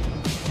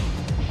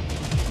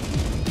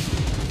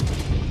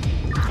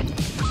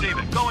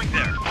 Receiving. Going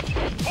there.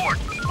 Port!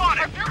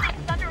 Spotted! Our building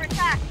is under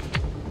attack.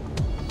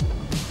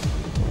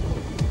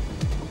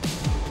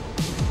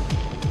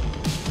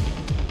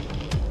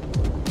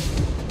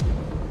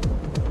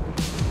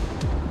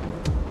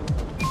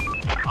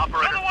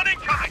 Operator. Another one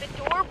incoming! The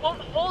door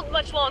won't hold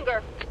much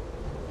longer.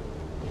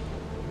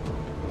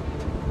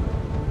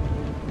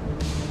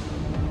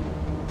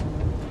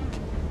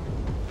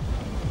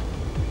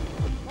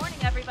 Morning,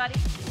 everybody.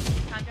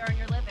 Time to earn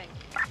your living.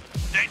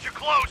 Danger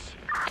close!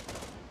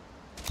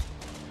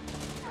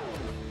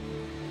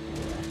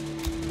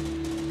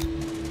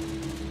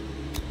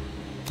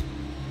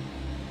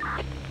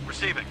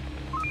 Receiving.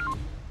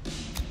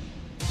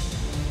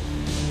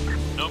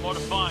 No more to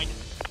find.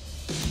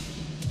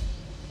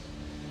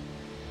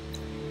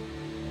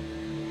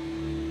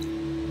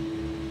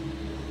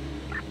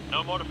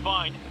 No more to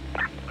find.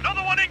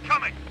 Another one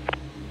incoming!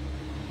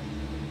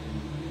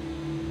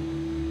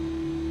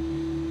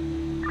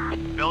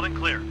 Building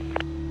clear.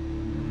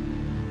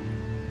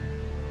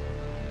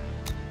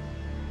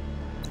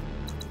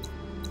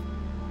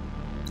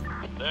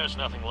 There's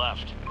nothing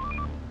left.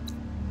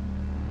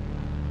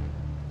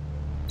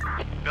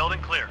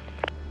 Building clear.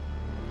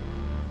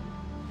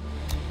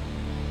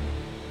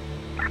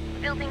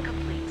 Building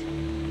complete.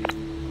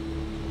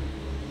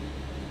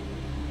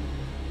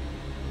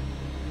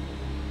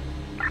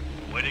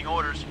 Waiting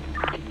orders.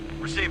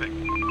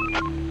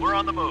 Receiving. We're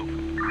on the move.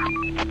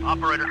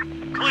 Operator,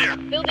 clear.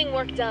 Building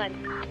work done.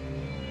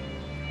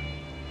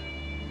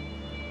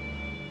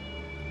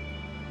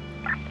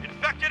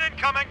 Infected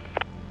incoming.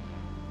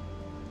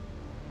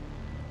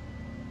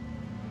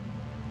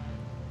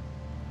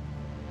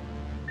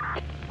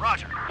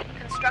 Roger.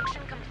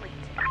 Construction complete.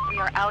 We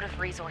are out of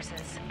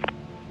resources.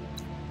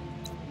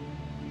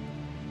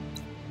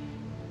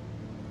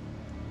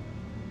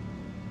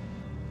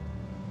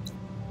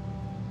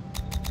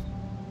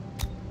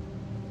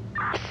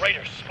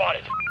 Raiders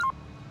spotted.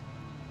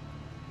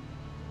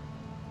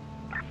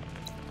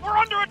 We're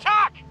under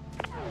attack!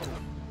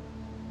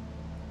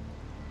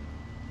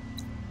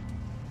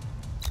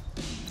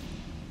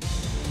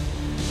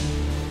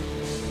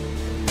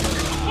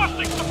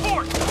 Requesting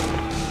support!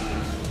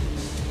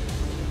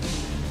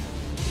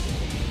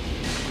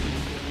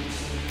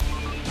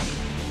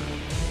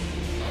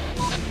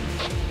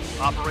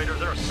 Operator,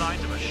 there are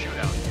signs of a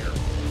shootout here.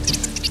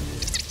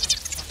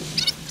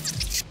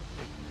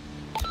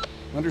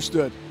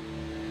 Understood.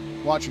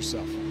 Watch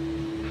yourself.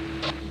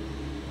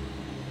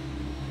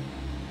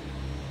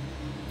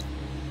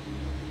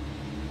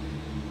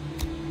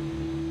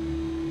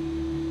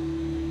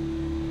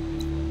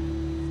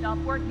 Stop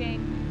working.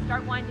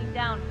 Start winding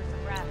down for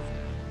some rest.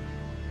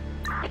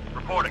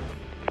 Reporting.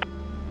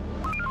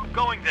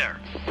 Going there.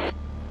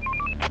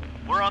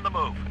 We're on the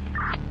move.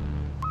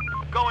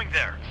 Going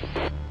there.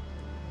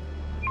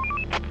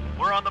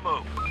 We're on the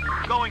move.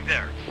 Going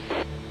there.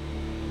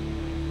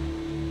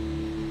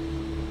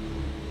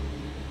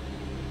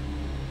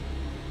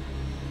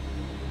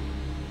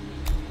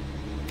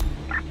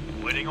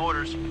 Waiting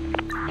orders.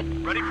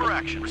 Ready for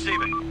action.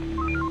 Receiving.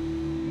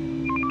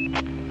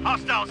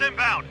 Hostiles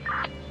inbound.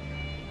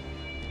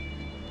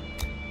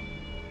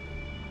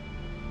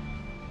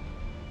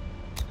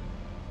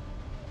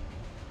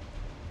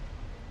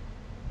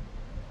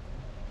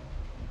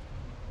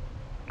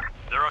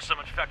 There are some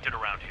infected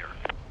around here.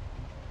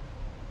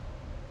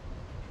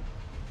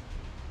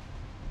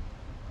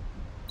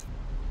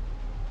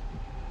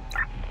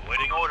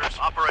 Waiting orders,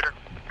 operator.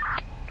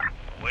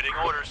 Waiting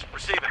orders,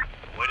 receiving.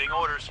 Waiting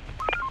orders.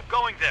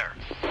 Going there.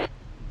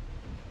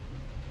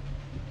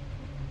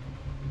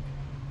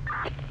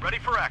 Ready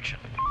for action.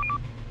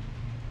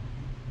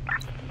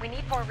 We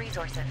need more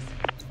resources.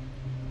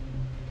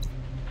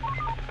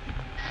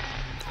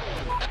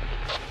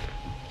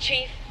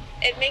 Chief,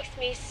 it makes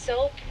me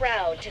so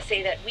proud to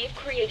say that we've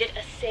created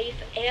a safe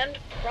and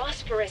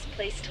prosperous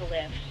place to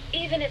live.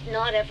 Even if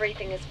not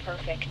everything is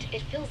perfect,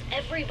 it fills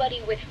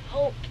everybody with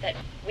hope that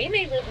we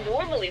may live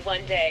normally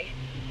one day.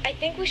 I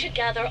think we should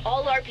gather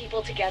all our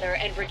people together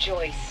and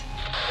rejoice.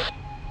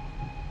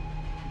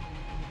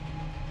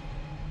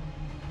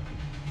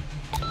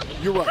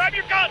 You're right. Grab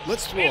your guns!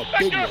 Let's throw a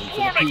big one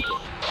for the people.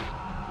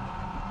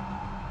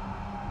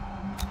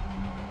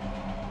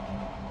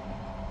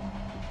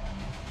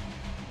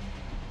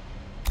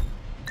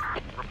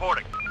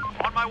 Reporting.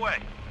 On my way.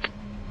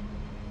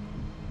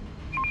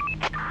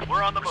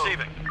 We're on the move.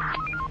 Receiving.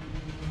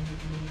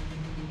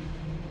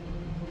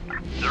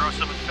 There are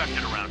some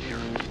infected around here.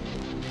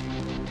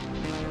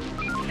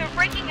 They're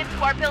breaking into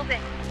our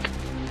building.